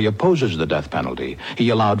not only opposes the death penalty, he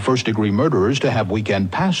allowed first-degree murderers to have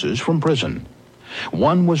weekend passes from prison.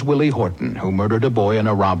 One was Willie Horton, who murdered a boy in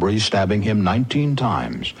a robbery, stabbing him 19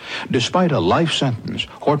 times. Despite a life sentence,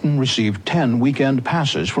 Horton received 10 weekend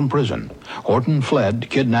passes from prison. Horton fled,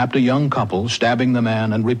 kidnapped a young couple, stabbing the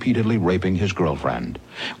man and repeatedly raping his girlfriend.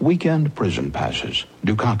 Weekend prison passes.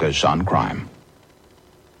 Dukakis on crime.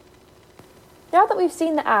 Now that we've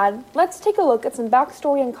seen the ad, let's take a look at some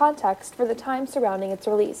backstory and context for the time surrounding its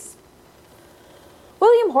release.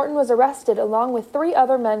 William Horton was arrested along with 3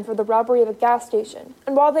 other men for the robbery of a gas station,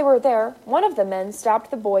 and while they were there, one of the men stabbed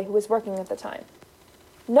the boy who was working at the time.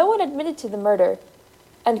 No one admitted to the murder,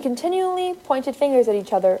 and continually pointed fingers at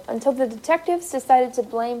each other until the detectives decided to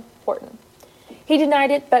blame Horton. He denied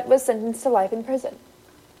it, but was sentenced to life in prison.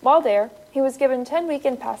 While there, he was given 10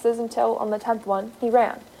 weekend passes until, on the 10th one, he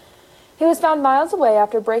ran. He was found miles away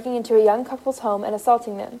after breaking into a young couple's home and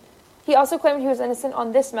assaulting them. He also claimed he was innocent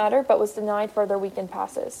on this matter, but was denied further weekend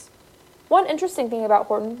passes. One interesting thing about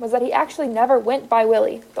Horton was that he actually never went by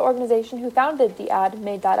Willie. The organization who founded the ad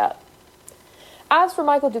made that up. As for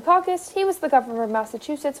Michael Dukakis, he was the governor of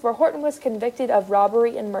Massachusetts, where Horton was convicted of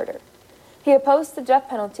robbery and murder. He opposed the death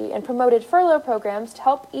penalty and promoted furlough programs to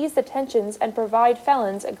help ease the tensions and provide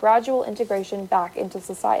felons a gradual integration back into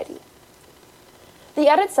society. The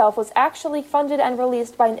ad itself was actually funded and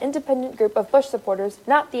released by an independent group of Bush supporters,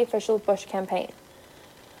 not the official Bush campaign.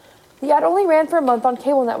 The ad only ran for a month on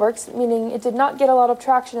cable networks, meaning it did not get a lot of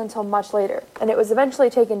traction until much later, and it was eventually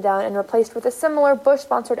taken down and replaced with a similar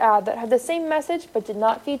Bush-sponsored ad that had the same message but did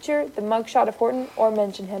not feature the mugshot of Horton or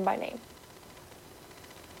mention him by name.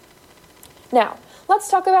 Now, let's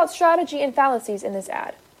talk about strategy and fallacies in this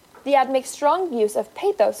ad. The ad makes strong use of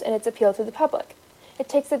pathos in its appeal to the public. It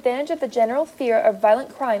takes advantage of the general fear of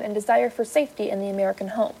violent crime and desire for safety in the American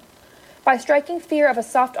home. By striking fear of a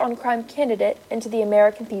soft-on-crime candidate into the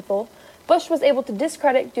American people, Bush was able to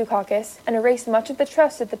discredit Dukakis and erase much of the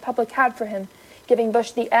trust that the public had for him, giving Bush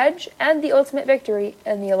the edge and the ultimate victory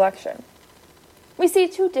in the election. We see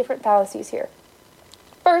 2 different fallacies here.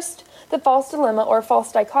 First, the false dilemma or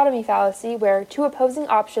false dichotomy fallacy, where 2 opposing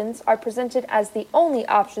options are presented as the only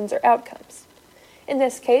options or outcomes. In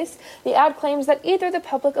this case, the ad claims that either the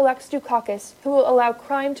public elects Dukakis, who will allow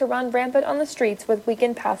crime to run rampant on the streets with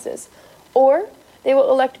weekend passes, or they will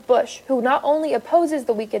elect Bush, who not only opposes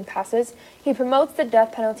the weekend passes, he promotes the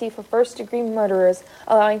death penalty for first-degree murderers,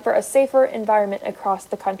 allowing for a safer environment across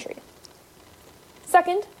the country.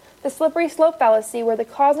 Second, the slippery slope fallacy, where the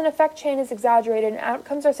cause and effect chain is exaggerated and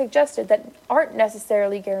outcomes are suggested that aren't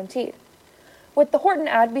necessarily guaranteed. With the Horton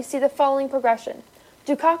ad, we see the following progression.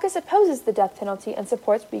 Dukakis opposes the death penalty and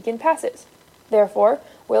supports weekend passes. Therefore,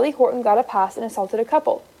 Willie Horton got a pass and assaulted a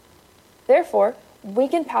couple. Therefore,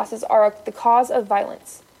 weekend passes are the cause of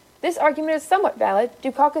violence. This argument is somewhat valid.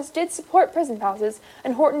 Dukakis did support prison passes,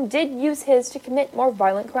 and Horton did use his to commit more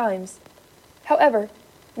violent crimes. However,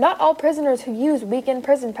 not all prisoners who use weekend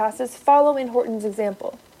prison passes follow in Horton's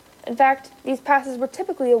example. In fact, these passes were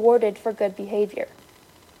typically awarded for good behavior.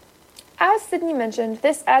 As Sydney mentioned,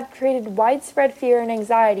 this ad created widespread fear and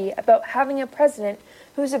anxiety about having a president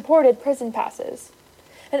who supported prison passes.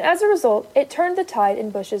 And as a result, it turned the tide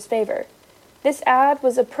in Bush's favor. This ad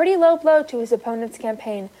was a pretty low blow to his opponent's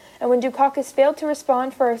campaign, and when Dukakis failed to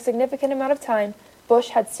respond for a significant amount of time, Bush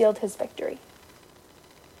had sealed his victory.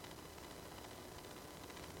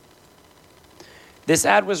 This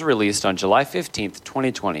ad was released on July 15,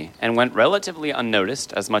 2020, and went relatively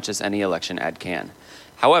unnoticed as much as any election ad can.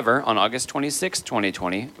 However, on August 26,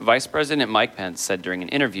 2020, Vice President Mike Pence said during an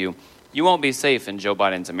interview, "You won't be safe in Joe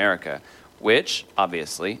Biden's America," which,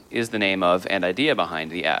 obviously, is the name of and idea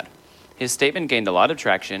behind the ad. His statement gained a lot of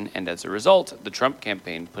traction, and as a result, the Trump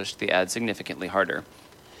campaign pushed the ad significantly harder.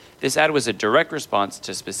 This ad was a direct response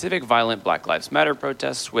to specific violent Black Lives Matter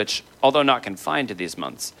protests, which, although not confined to these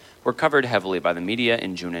months, were covered heavily by the media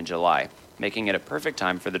in June and July, making it a perfect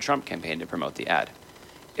time for the Trump campaign to promote the ad.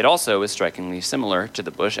 It also is strikingly similar to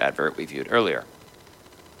the Bush advert we viewed earlier.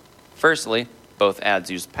 Firstly, both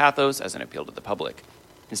ads used pathos as an appeal to the public.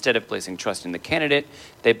 Instead of placing trust in the candidate,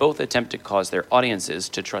 they both attempt to cause their audiences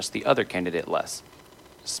to trust the other candidate less.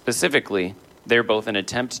 Specifically, they're both an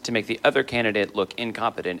attempt to make the other candidate look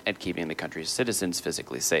incompetent at keeping the country's citizens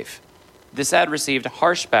physically safe. This ad received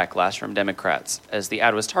harsh backlash from Democrats, as the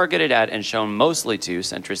ad was targeted at and shown mostly to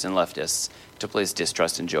centrists and leftists to place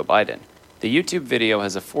distrust in Joe Biden. The YouTube video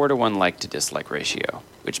has a 4-to-1 like to dislike ratio,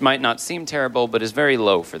 which might not seem terrible but is very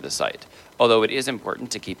low for the site, although it is important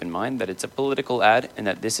to keep in mind that it's a political ad and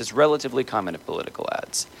that this is relatively common in political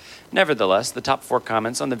ads. Nevertheless, the top 4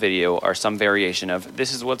 comments on the video are some variation of,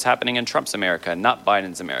 "This is what's happening in Trump's America, not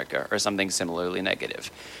Biden's America," or something similarly negative.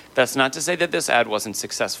 That's not to say that this ad wasn't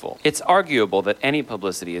successful. It's arguable that any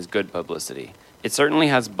publicity is good publicity. It certainly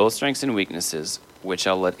has both strengths and weaknesses, which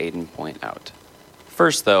I'll let Aiden point out.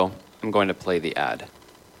 First, though, I'm going to play the ad.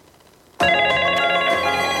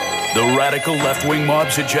 The radical left-wing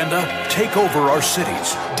mob's agenda? Take over our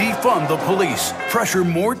cities, defund the police, pressure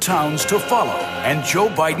more towns to follow, and Joe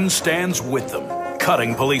Biden stands with them.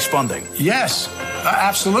 Cutting police funding. Yes,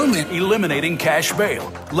 absolutely. Eliminating cash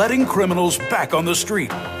bail, letting criminals back on the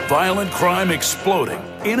street, violent crime exploding,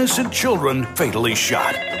 innocent children fatally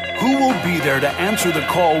shot. Who will be there to answer the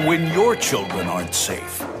call when your children aren't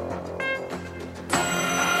safe?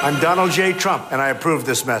 I'm Donald J. Trump, and I approve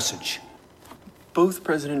this message. Both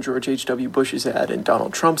President George H.W. Bush's ad and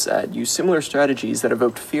Donald Trump's ad use similar strategies that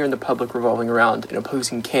evoked fear in the public revolving around an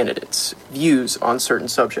opposing candidate's views on certain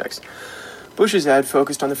subjects. Bush's ad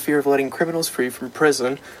focused on the fear of letting criminals free from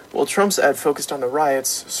prison, while Trump's ad focused on the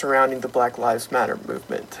riots surrounding the Black Lives Matter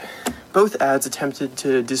movement. Both ads attempted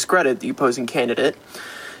to discredit the opposing candidate,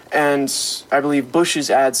 and I believe Bush's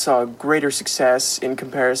ad saw greater success in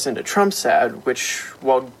comparison to Trump's ad, which,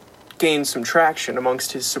 while gained some traction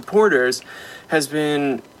amongst his supporters, has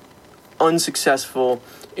been unsuccessful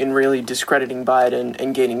in really discrediting Biden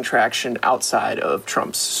and gaining traction outside of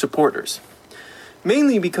Trump's supporters.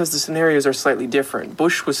 Mainly because the scenarios are slightly different.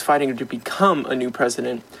 Bush was fighting to become a new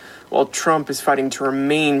president, while Trump is fighting to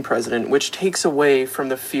remain president, which takes away from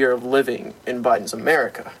the fear of living in Biden's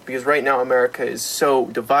America. Because right now America is so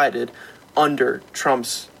divided under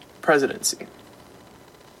Trump's presidency.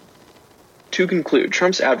 To conclude,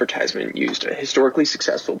 Trump's advertisement used a historically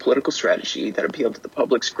successful political strategy that appealed to the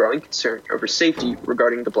public's growing concern over safety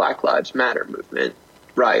regarding the Black Lives Matter movement,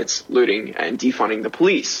 riots, looting, and defunding the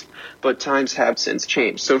police. But times have since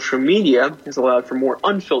changed. Social media has allowed for more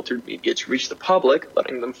unfiltered media to reach the public,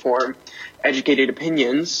 letting them form educated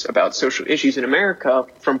opinions about social issues in America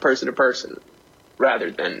from person to person,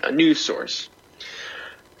 rather than a news source.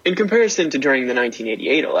 In comparison to during the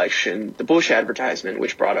 1988 election, the Bush advertisement,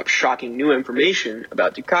 which brought up shocking new information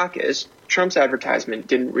about Dukakis, Trump's advertisement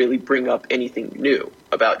didn't really bring up anything new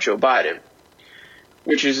about Joe Biden,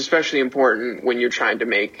 which is especially important when you're trying to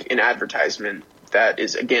make an advertisement that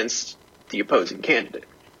is against the opposing candidate.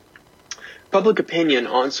 Public opinion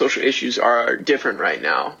on social issues are different right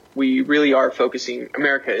now.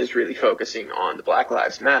 America is really focusing on the Black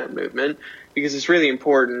Lives Matter movement, because it's really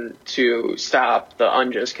important to stop the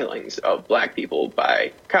unjust killings of black people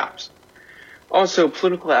by cops. Also,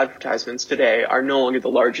 political advertisements today are no longer the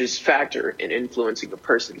largest factor in influencing a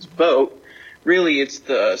person's vote. Really, it's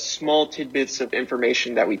the small tidbits of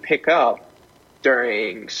information that we pick up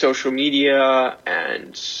during social media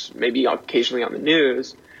and maybe occasionally on the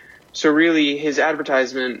news. So really, his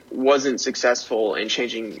advertisement wasn't successful in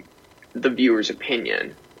changing the viewer's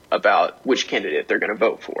opinion about which candidate they're going to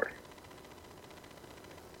vote for.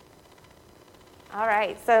 All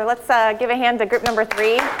right, so let's give a hand to group number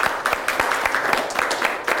 3.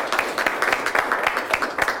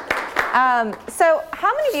 So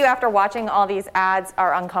how many of you, after watching all these ads,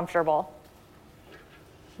 are uncomfortable?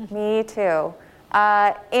 Me too.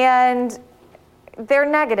 And they're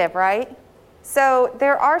negative, right? So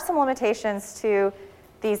there are some limitations to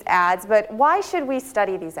these ads, but why should we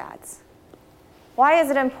study these ads? Why is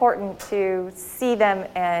it important to see them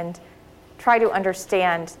and try to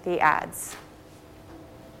understand the ads?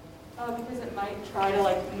 Because it might try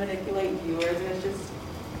to manipulate viewers, and it's just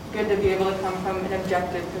good to be able to come from an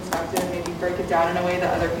objective perspective and maybe break it down in a way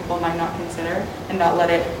that other people might not consider and not let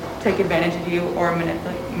it take advantage of you or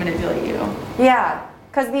manipulate you. Yeah,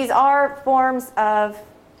 because these are forms of,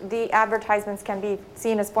 the advertisements can be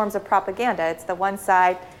seen as forms of propaganda. It's the one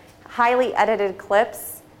side, highly edited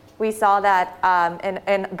clips. We saw that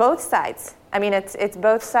in both sides. I mean, it's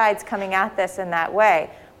both sides coming at this in that way,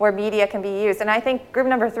 where media can be used. And I think group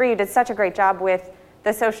number 3 did such a great job with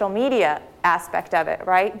the social media aspect of it,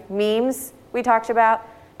 right? Memes we talked about,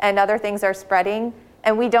 and other things are spreading,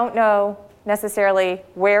 and we don't know necessarily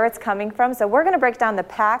where it's coming from. So we're going to break down the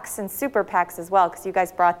PACs and super PACs as well, because you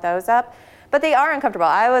guys brought those up. But they are uncomfortable.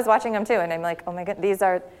 I was watching them too, and I'm like, oh my God,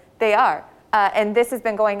 they are. And this has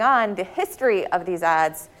been going on. The history of these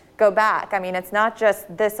ads go back. I mean, it's not just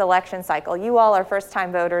this election cycle. You all are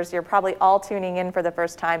first-time voters. You're probably all tuning in for the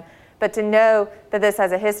first time. But to know that this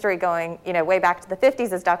has a history going, way back to the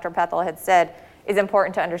 50s, as Dr. Pethel had said, is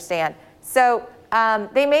important to understand. So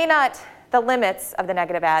they may not, the limits of the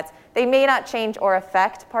negative ads, they may not change or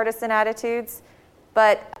affect partisan attitudes,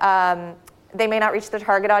 but they may not reach the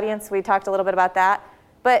target audience. We talked a little bit about that.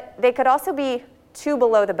 But they could also be too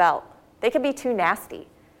below the belt. They could be too nasty,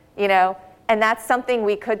 and that's something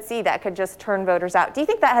we could see that could just turn voters out. Do you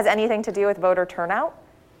think that has anything to do with voter turnout?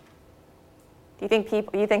 Do you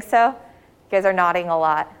think so? You guys are nodding a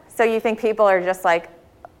lot. So you think people are just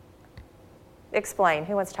explain.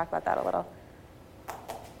 Who wants to talk about that a little?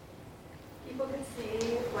 People could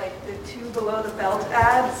see the too below the belt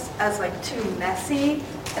ads as too messy,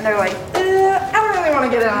 and they're I don't really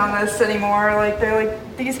want to get in on this anymore. They're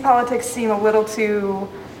these politics seem a little too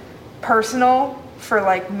personal for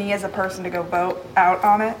me as a person to go vote out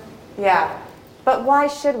on it. Yeah, but why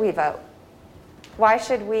should we vote? Why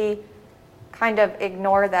should we kind of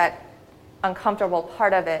ignore that uncomfortable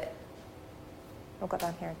part of it? We'll go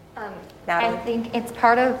down here. I think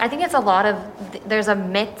it's a lot of, there's a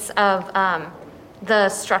mix of the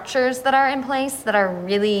structures that are in place that are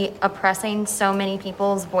really oppressing so many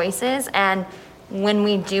people's voices. And when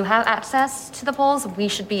we do have access to the polls, we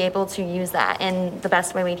should be able to use that in the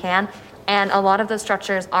best way we can. And a lot of those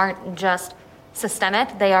structures aren't just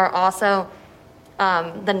systemic, they are also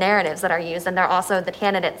the narratives that are used, and they're also the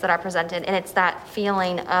candidates that are presented. And it's that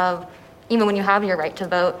feeling of, even when you have your right to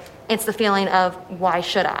vote, it's the feeling of, why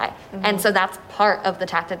should I? Mm-hmm. And so that's part of the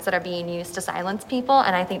tactics that are being used to silence people.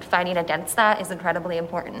 And I think fighting against that is incredibly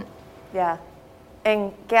important. Yeah.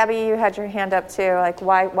 And Gabby, you had your hand up too.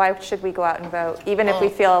 Why should we go out and vote, even if we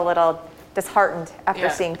feel a little disheartened after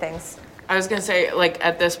seeing things? I was going to say,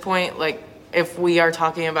 at this point, if we are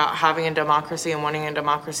talking about having a democracy and wanting a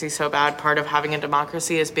democracy so bad, part of having a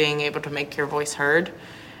democracy is being able to make your voice heard.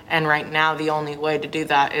 And right now, the only way to do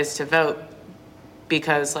that is to vote,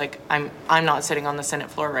 because I'm not sitting on the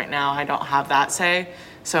Senate floor right now. I don't have that say.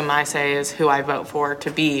 So my say is who I vote for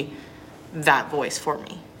to be that voice for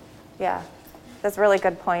me. Yeah, that's really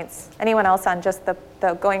good points. Anyone else on just the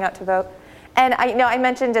going out to vote? And I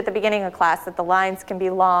mentioned at the beginning of class that the lines can be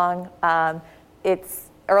long. It's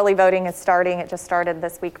early voting is starting. It just started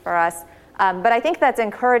this week for us. But I think that's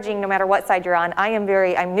encouraging no matter what side you're on. I'm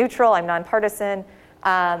neutral, I'm nonpartisan.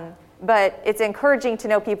 But it's encouraging to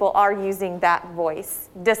know people are using that voice.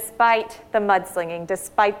 Despite the mudslinging,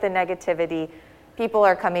 despite the negativity, people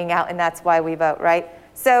are coming out, and that's why we vote, right?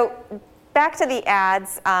 So back to the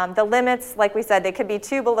ads, the limits, like we said, they could be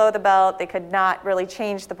too below the belt. They could not really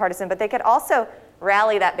change the partisan, but they could also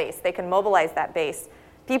rally that base. They can mobilize that base.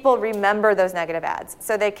 People remember those negative ads.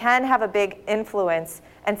 So they can have a big influence,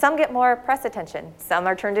 and some get more press attention. Some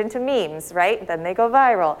are turned into memes, right? Then they go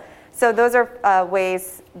viral. So those are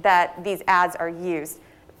ways that these ads are used.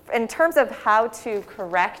 In terms of how to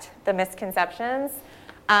correct the misconceptions,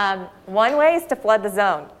 one way is to flood the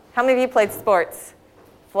zone. How many of you played sports?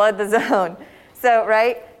 Flood the zone. So,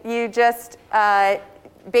 right, you just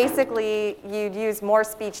basically you'd use more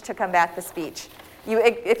speech to combat the speech.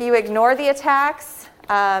 If you ignore the attacks,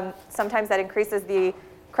 sometimes that increases the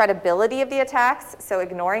credibility of the attacks. So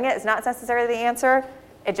ignoring it is not necessarily the answer.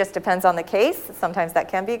 It just depends on the case. Sometimes that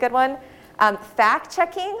can be a good one.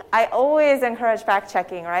 Fact-checking, I always encourage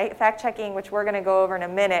fact-checking, right? Fact-checking, which we're going to go over in a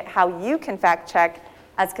minute, how you can fact-check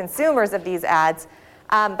as consumers of these ads.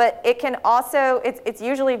 But it can also, it's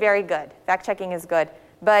usually very good. Fact-checking is good.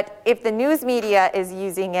 But if the news media is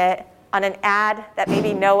using it on an ad that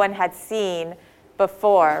maybe no one had seen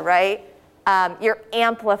before, right? you're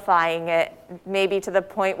amplifying it maybe to the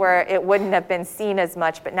point where it wouldn't have been seen as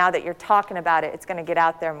much, but now that you're talking about it, it's going to get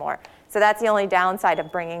out there more. So that's the only downside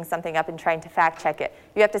of bringing something up and trying to fact check it.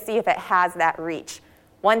 You have to see if it has that reach.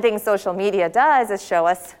 One thing social media does is show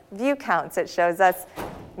us view counts. It shows us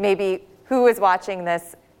maybe who is watching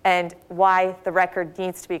this and why the record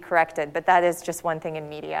needs to be corrected, but that is just one thing in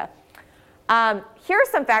media. Here are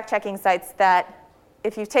some fact-checking sites that,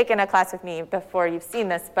 if you've taken a class with me before, you've seen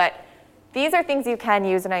this, but these are things you can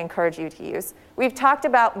use and I encourage you to use. We've talked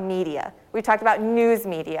about media. We've talked about news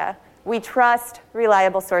media. We trust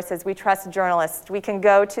reliable sources. We trust journalists. We can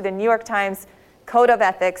go to the New York Times Code of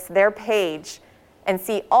Ethics, their page, and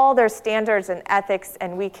see all their standards and ethics,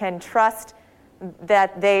 and we can trust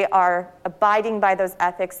that they are abiding by those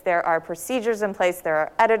ethics. There are procedures in place. There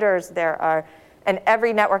are editors. And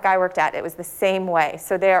every network I worked at, it was the same way.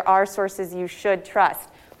 So there are sources you should trust.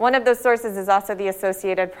 One of those sources is also the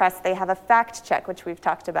Associated Press. They have a fact check, which we've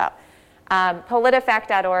talked about.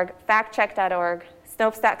 PolitiFact.org, factcheck.org,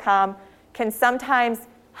 Snopes.com can sometimes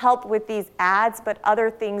help with these ads, but other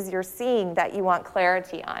things you're seeing that you want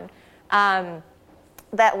clarity on.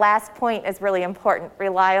 That last point is really important.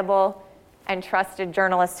 Reliable and trusted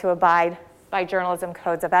journalists who abide by journalism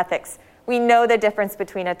codes of ethics. We know the difference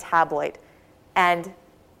between a tabloid and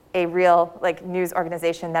a real news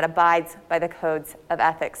organization that abides by the codes of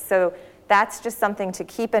ethics. So that's just something to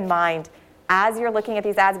keep in mind as you're looking at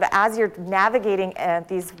these ads, but as you're navigating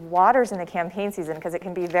these waters in the campaign season, because it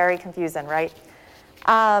can be very confusing, right?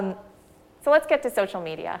 So let's get to social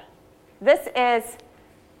media. This is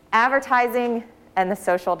advertising and the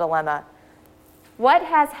social dilemma. What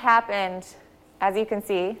has happened, as you can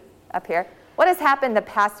see up here, what has happened the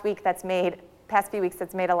past few weeks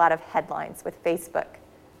that's made a lot of headlines with Facebook?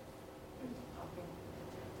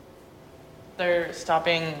 They're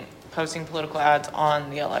stopping posting political ads on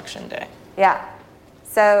the election day. Yeah.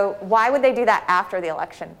 So why would they do that after the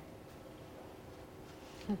election?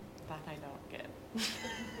 That I don't get.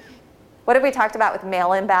 What have we talked about with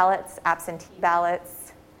mail-in ballots, absentee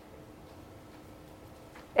ballots?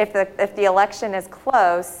 If the election is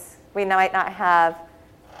close, we might not have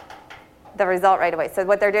the result right away. So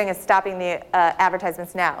what they're doing is stopping the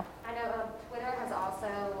advertisements now. I know Twitter has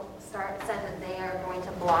also said that they are going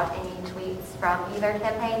to block any tweets from either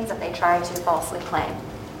campaigns that they try to falsely claim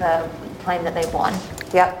that they've won.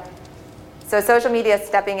 Yep. So social media is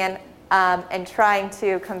stepping in and trying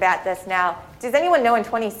to combat this now. Does anyone know in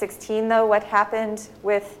 2016, though, what happened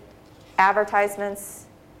with advertisements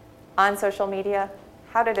on social media?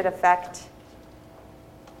 How did it affect?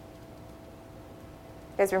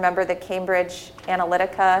 You guys remember the Cambridge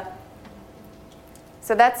Analytica?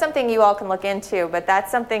 So that's something you all can look into, but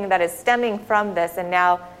that's something that is stemming from this, and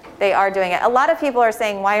now they are doing it. A lot of people are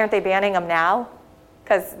saying, why aren't they banning them now?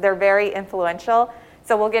 Because they're very influential.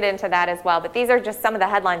 So we'll get into that as well. But these are just some of the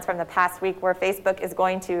headlines from the past week where Facebook is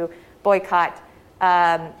going to boycott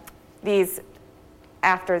these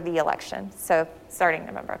after the election, so starting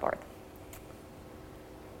November 4th.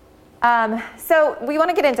 So we want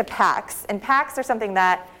to get into PACs, and PACs are something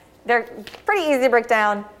that they're pretty easy to break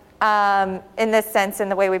down in this sense, in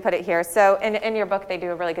the way we put it here. So in your book, they do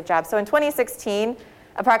a really good job. So in 2016,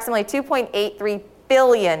 approximately $2.83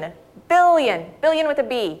 billion with a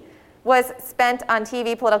B, was spent on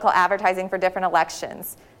TV political advertising for different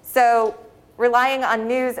elections. So relying on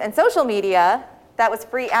news and social media, that was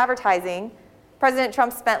free advertising, President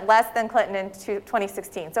Trump spent less than Clinton in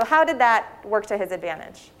 2016. So how did that work to his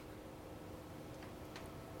advantage?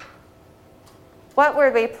 What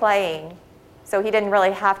were they playing so he didn't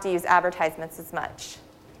really have to use advertisements as much?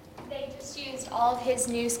 They just used all of his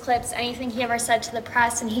news clips, anything he ever said to the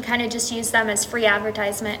press, and he kind of just used them as free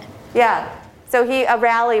advertisement. Yeah. So a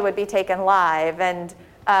rally would be taken live, and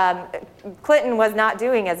Clinton was not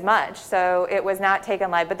doing as much, so it was not taken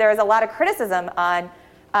live. But there was a lot of criticism on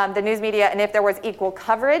the news media and if there was equal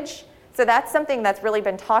coverage. So that's something that's really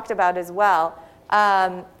been talked about as well.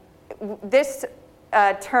 This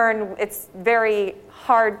turn, it's very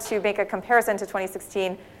hard to make a comparison to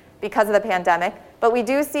 2016 because of the pandemic. But we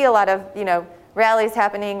do see a lot of rallies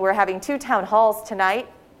happening. We're having 2 town halls tonight,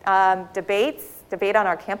 debate on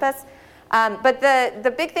our campus. But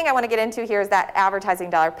the big thing I want to get into here is that advertising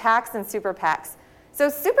dollar, PACs and super PACs. So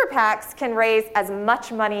super PACs can raise as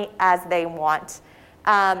much money as they want.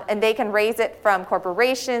 And they can raise it from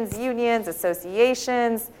corporations, unions,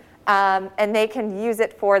 associations, and they can use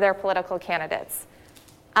it for their political candidates.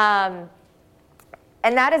 And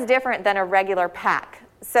that is different than a regular PAC.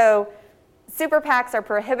 So super PACs are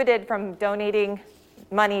prohibited from donating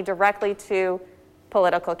money directly to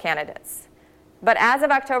political candidates. But as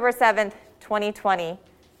of October 7th, 2020,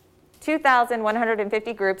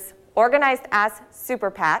 2,150 groups organized as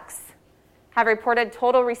super PACs have reported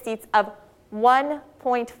total receipts of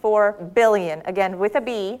 $1.4 billion, again with a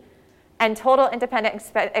B, and total independent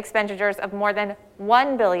expenditures of more than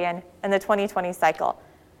 $1 billion in the 2020 cycle.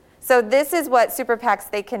 So this is what super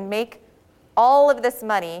PACs, they can make all of this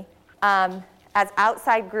money as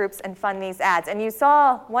outside groups and fund these ads. And you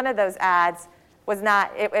saw one of those ads was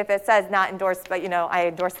not, if it says not endorsed, but I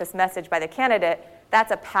endorse this message by the candidate,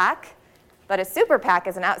 that's a PAC. But a super PAC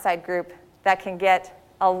is an outside group that can get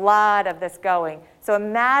a lot of this going. So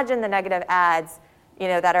imagine the negative ads,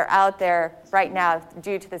 that are out there right now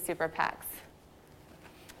due to the super PACs.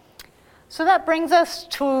 So that brings us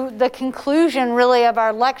to the conclusion, really, of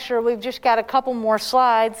our lecture. We've just got a couple more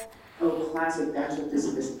slides. Oh, classic. That's what this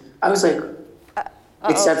is. I was like,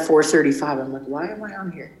 it's at 4:35. I'm like, why am I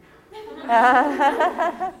on here?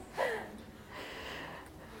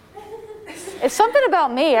 It's something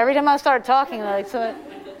about me. Every time I start talking, there's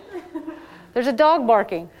a dog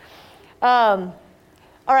barking. All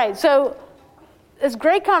right, so it's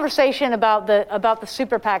great conversation about the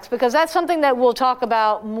super PACs, because that's something that we'll talk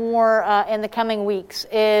about more in the coming weeks,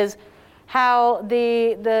 is how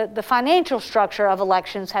the financial structure of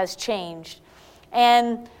elections has changed.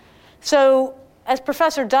 And so, as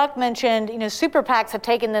Professor Duck mentioned, super PACs have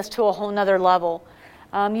taken this to a whole nother level.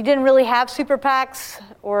 You didn't really have super PACs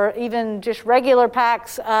or even just regular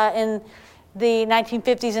PACs in the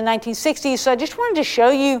 1950s and 1960s. So I just wanted to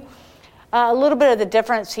show you a little bit of the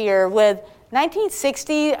difference here. With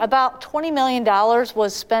 1960, about $20 million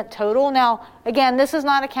was spent total. Now, again, this is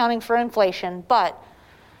not accounting for inflation, but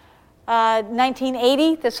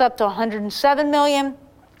 1980, that's up to $107 million.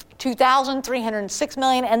 2000, $306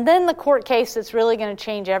 million. And then the court case that's really going to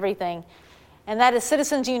change everything. And that is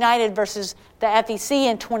Citizens United versus the FEC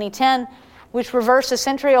in 2010, which reversed a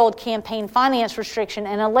century-old campaign finance restriction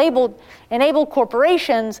and enabled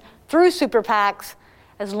corporations through super PACs,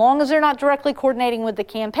 as long as they're not directly coordinating with the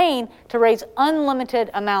campaign, to raise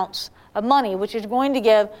unlimited amounts of money, which is going to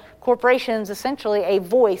give corporations essentially a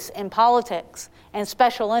voice in politics and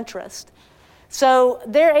special interest. So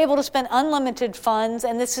they're able to spend unlimited funds,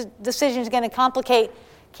 and this decision is going to complicate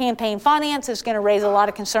campaign finance. It's going to raise a lot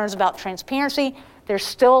of concerns about transparency. There's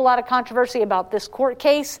still a lot of controversy about this court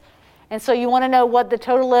case. And so you want to know what the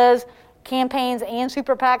total is, campaigns and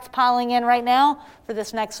super PACs piling in right now for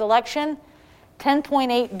this next election,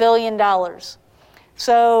 $10.8 billion.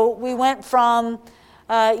 So we went from,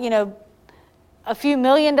 a few $1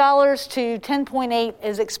 million to 10.8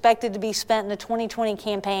 is expected to be spent in the 2020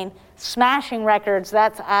 campaign, smashing records.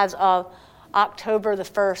 That's as of October the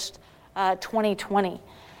 1st, 2020.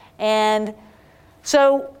 And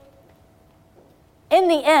so in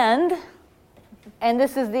the end, and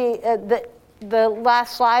this is the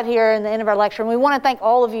last slide here in the end of our lecture, and we want to thank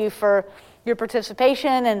all of you for your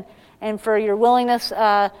participation and for your willingness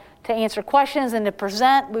to answer questions and to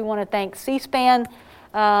present. We want to thank C-SPAN.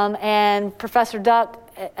 And Professor Duck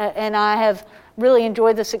and I have really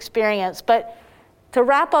enjoyed this experience. But to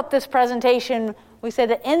wrap up this presentation, we said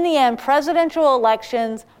that in the end, presidential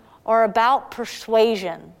elections are about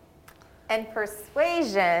persuasion. And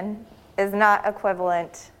persuasion is not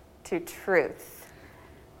equivalent to truth.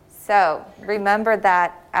 So remember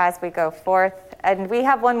that as we go forth. And we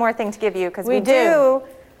have one more thing to give you, because we do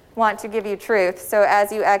want to give you truth. So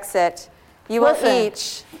as you exit, you will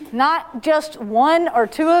each, not just one or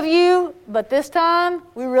two of you, but this time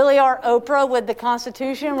we really are Oprah with the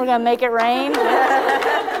Constitution. We're going to make it rain.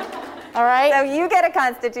 All right? So you get a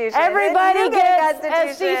Constitution. Everybody gets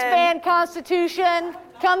a C-SPAN Constitution.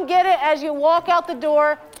 Come get it as you walk out the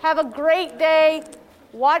door. Have a great day.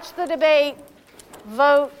 Watch the debate.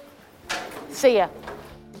 Vote. See ya.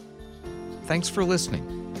 Thanks for listening.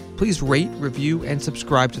 Please rate, review, and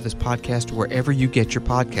subscribe to this podcast wherever you get your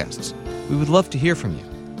podcasts. We would love to hear from you.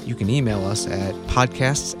 You can email us at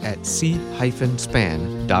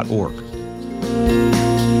podcasts@c-span.org.